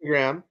on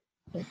Instagram.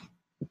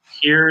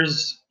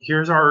 Here's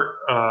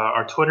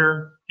our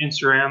Twitter.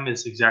 Instagram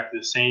is exactly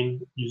the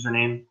same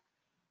username.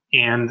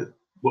 And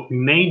what we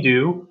may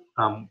do,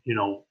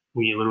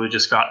 we literally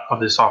just got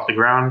this off the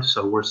ground,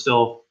 so we're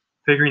still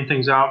figuring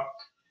things out.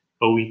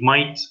 But we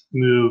might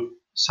move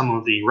some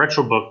of the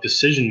RetroBook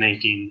decision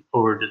making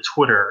over to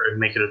Twitter and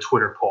make it a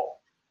Twitter poll.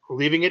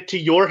 Leaving it to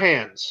your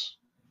hands.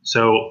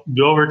 So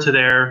go over to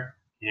there,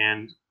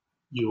 and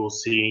you will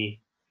see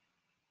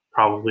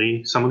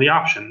probably some of the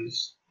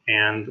options,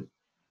 and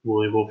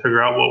we will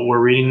figure out what we're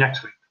reading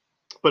next week.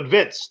 But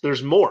Vince,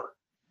 there's more.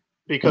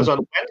 Because on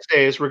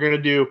Wednesdays, we're going to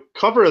do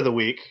cover of the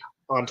week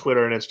on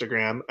Twitter and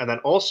Instagram. And then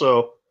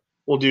also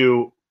we'll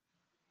do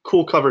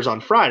cool covers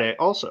on Friday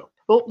also.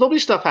 There'll be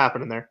stuff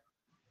happening there.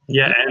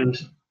 Yeah, and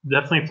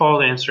definitely follow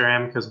the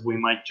Instagram because we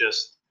might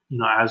just,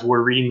 as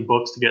we're reading the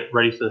books to get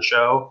ready for the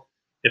show,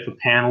 if a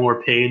panel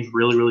or page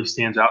really, really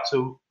stands out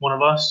to one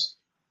of us,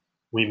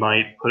 we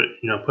might put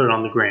it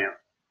on the gram.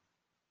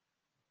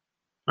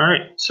 All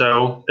right,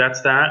 so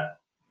that's that.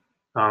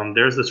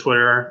 There's the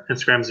Twitter.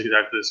 Instagram is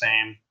exactly the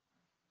same.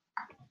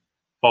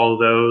 Follow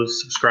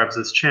those. Subscribe to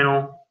this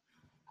channel.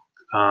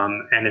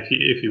 And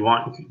if you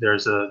want,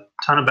 there's a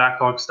ton of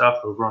backlog stuff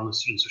over on the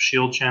Students of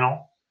S.H.I.E.L.D.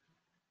 channel.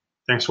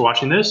 Thanks for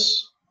watching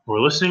this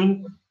or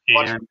listening.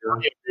 And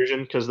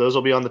version because those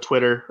will be on the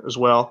Twitter as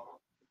well.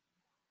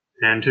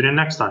 And tune in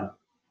next time.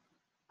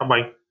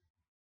 Bye-bye.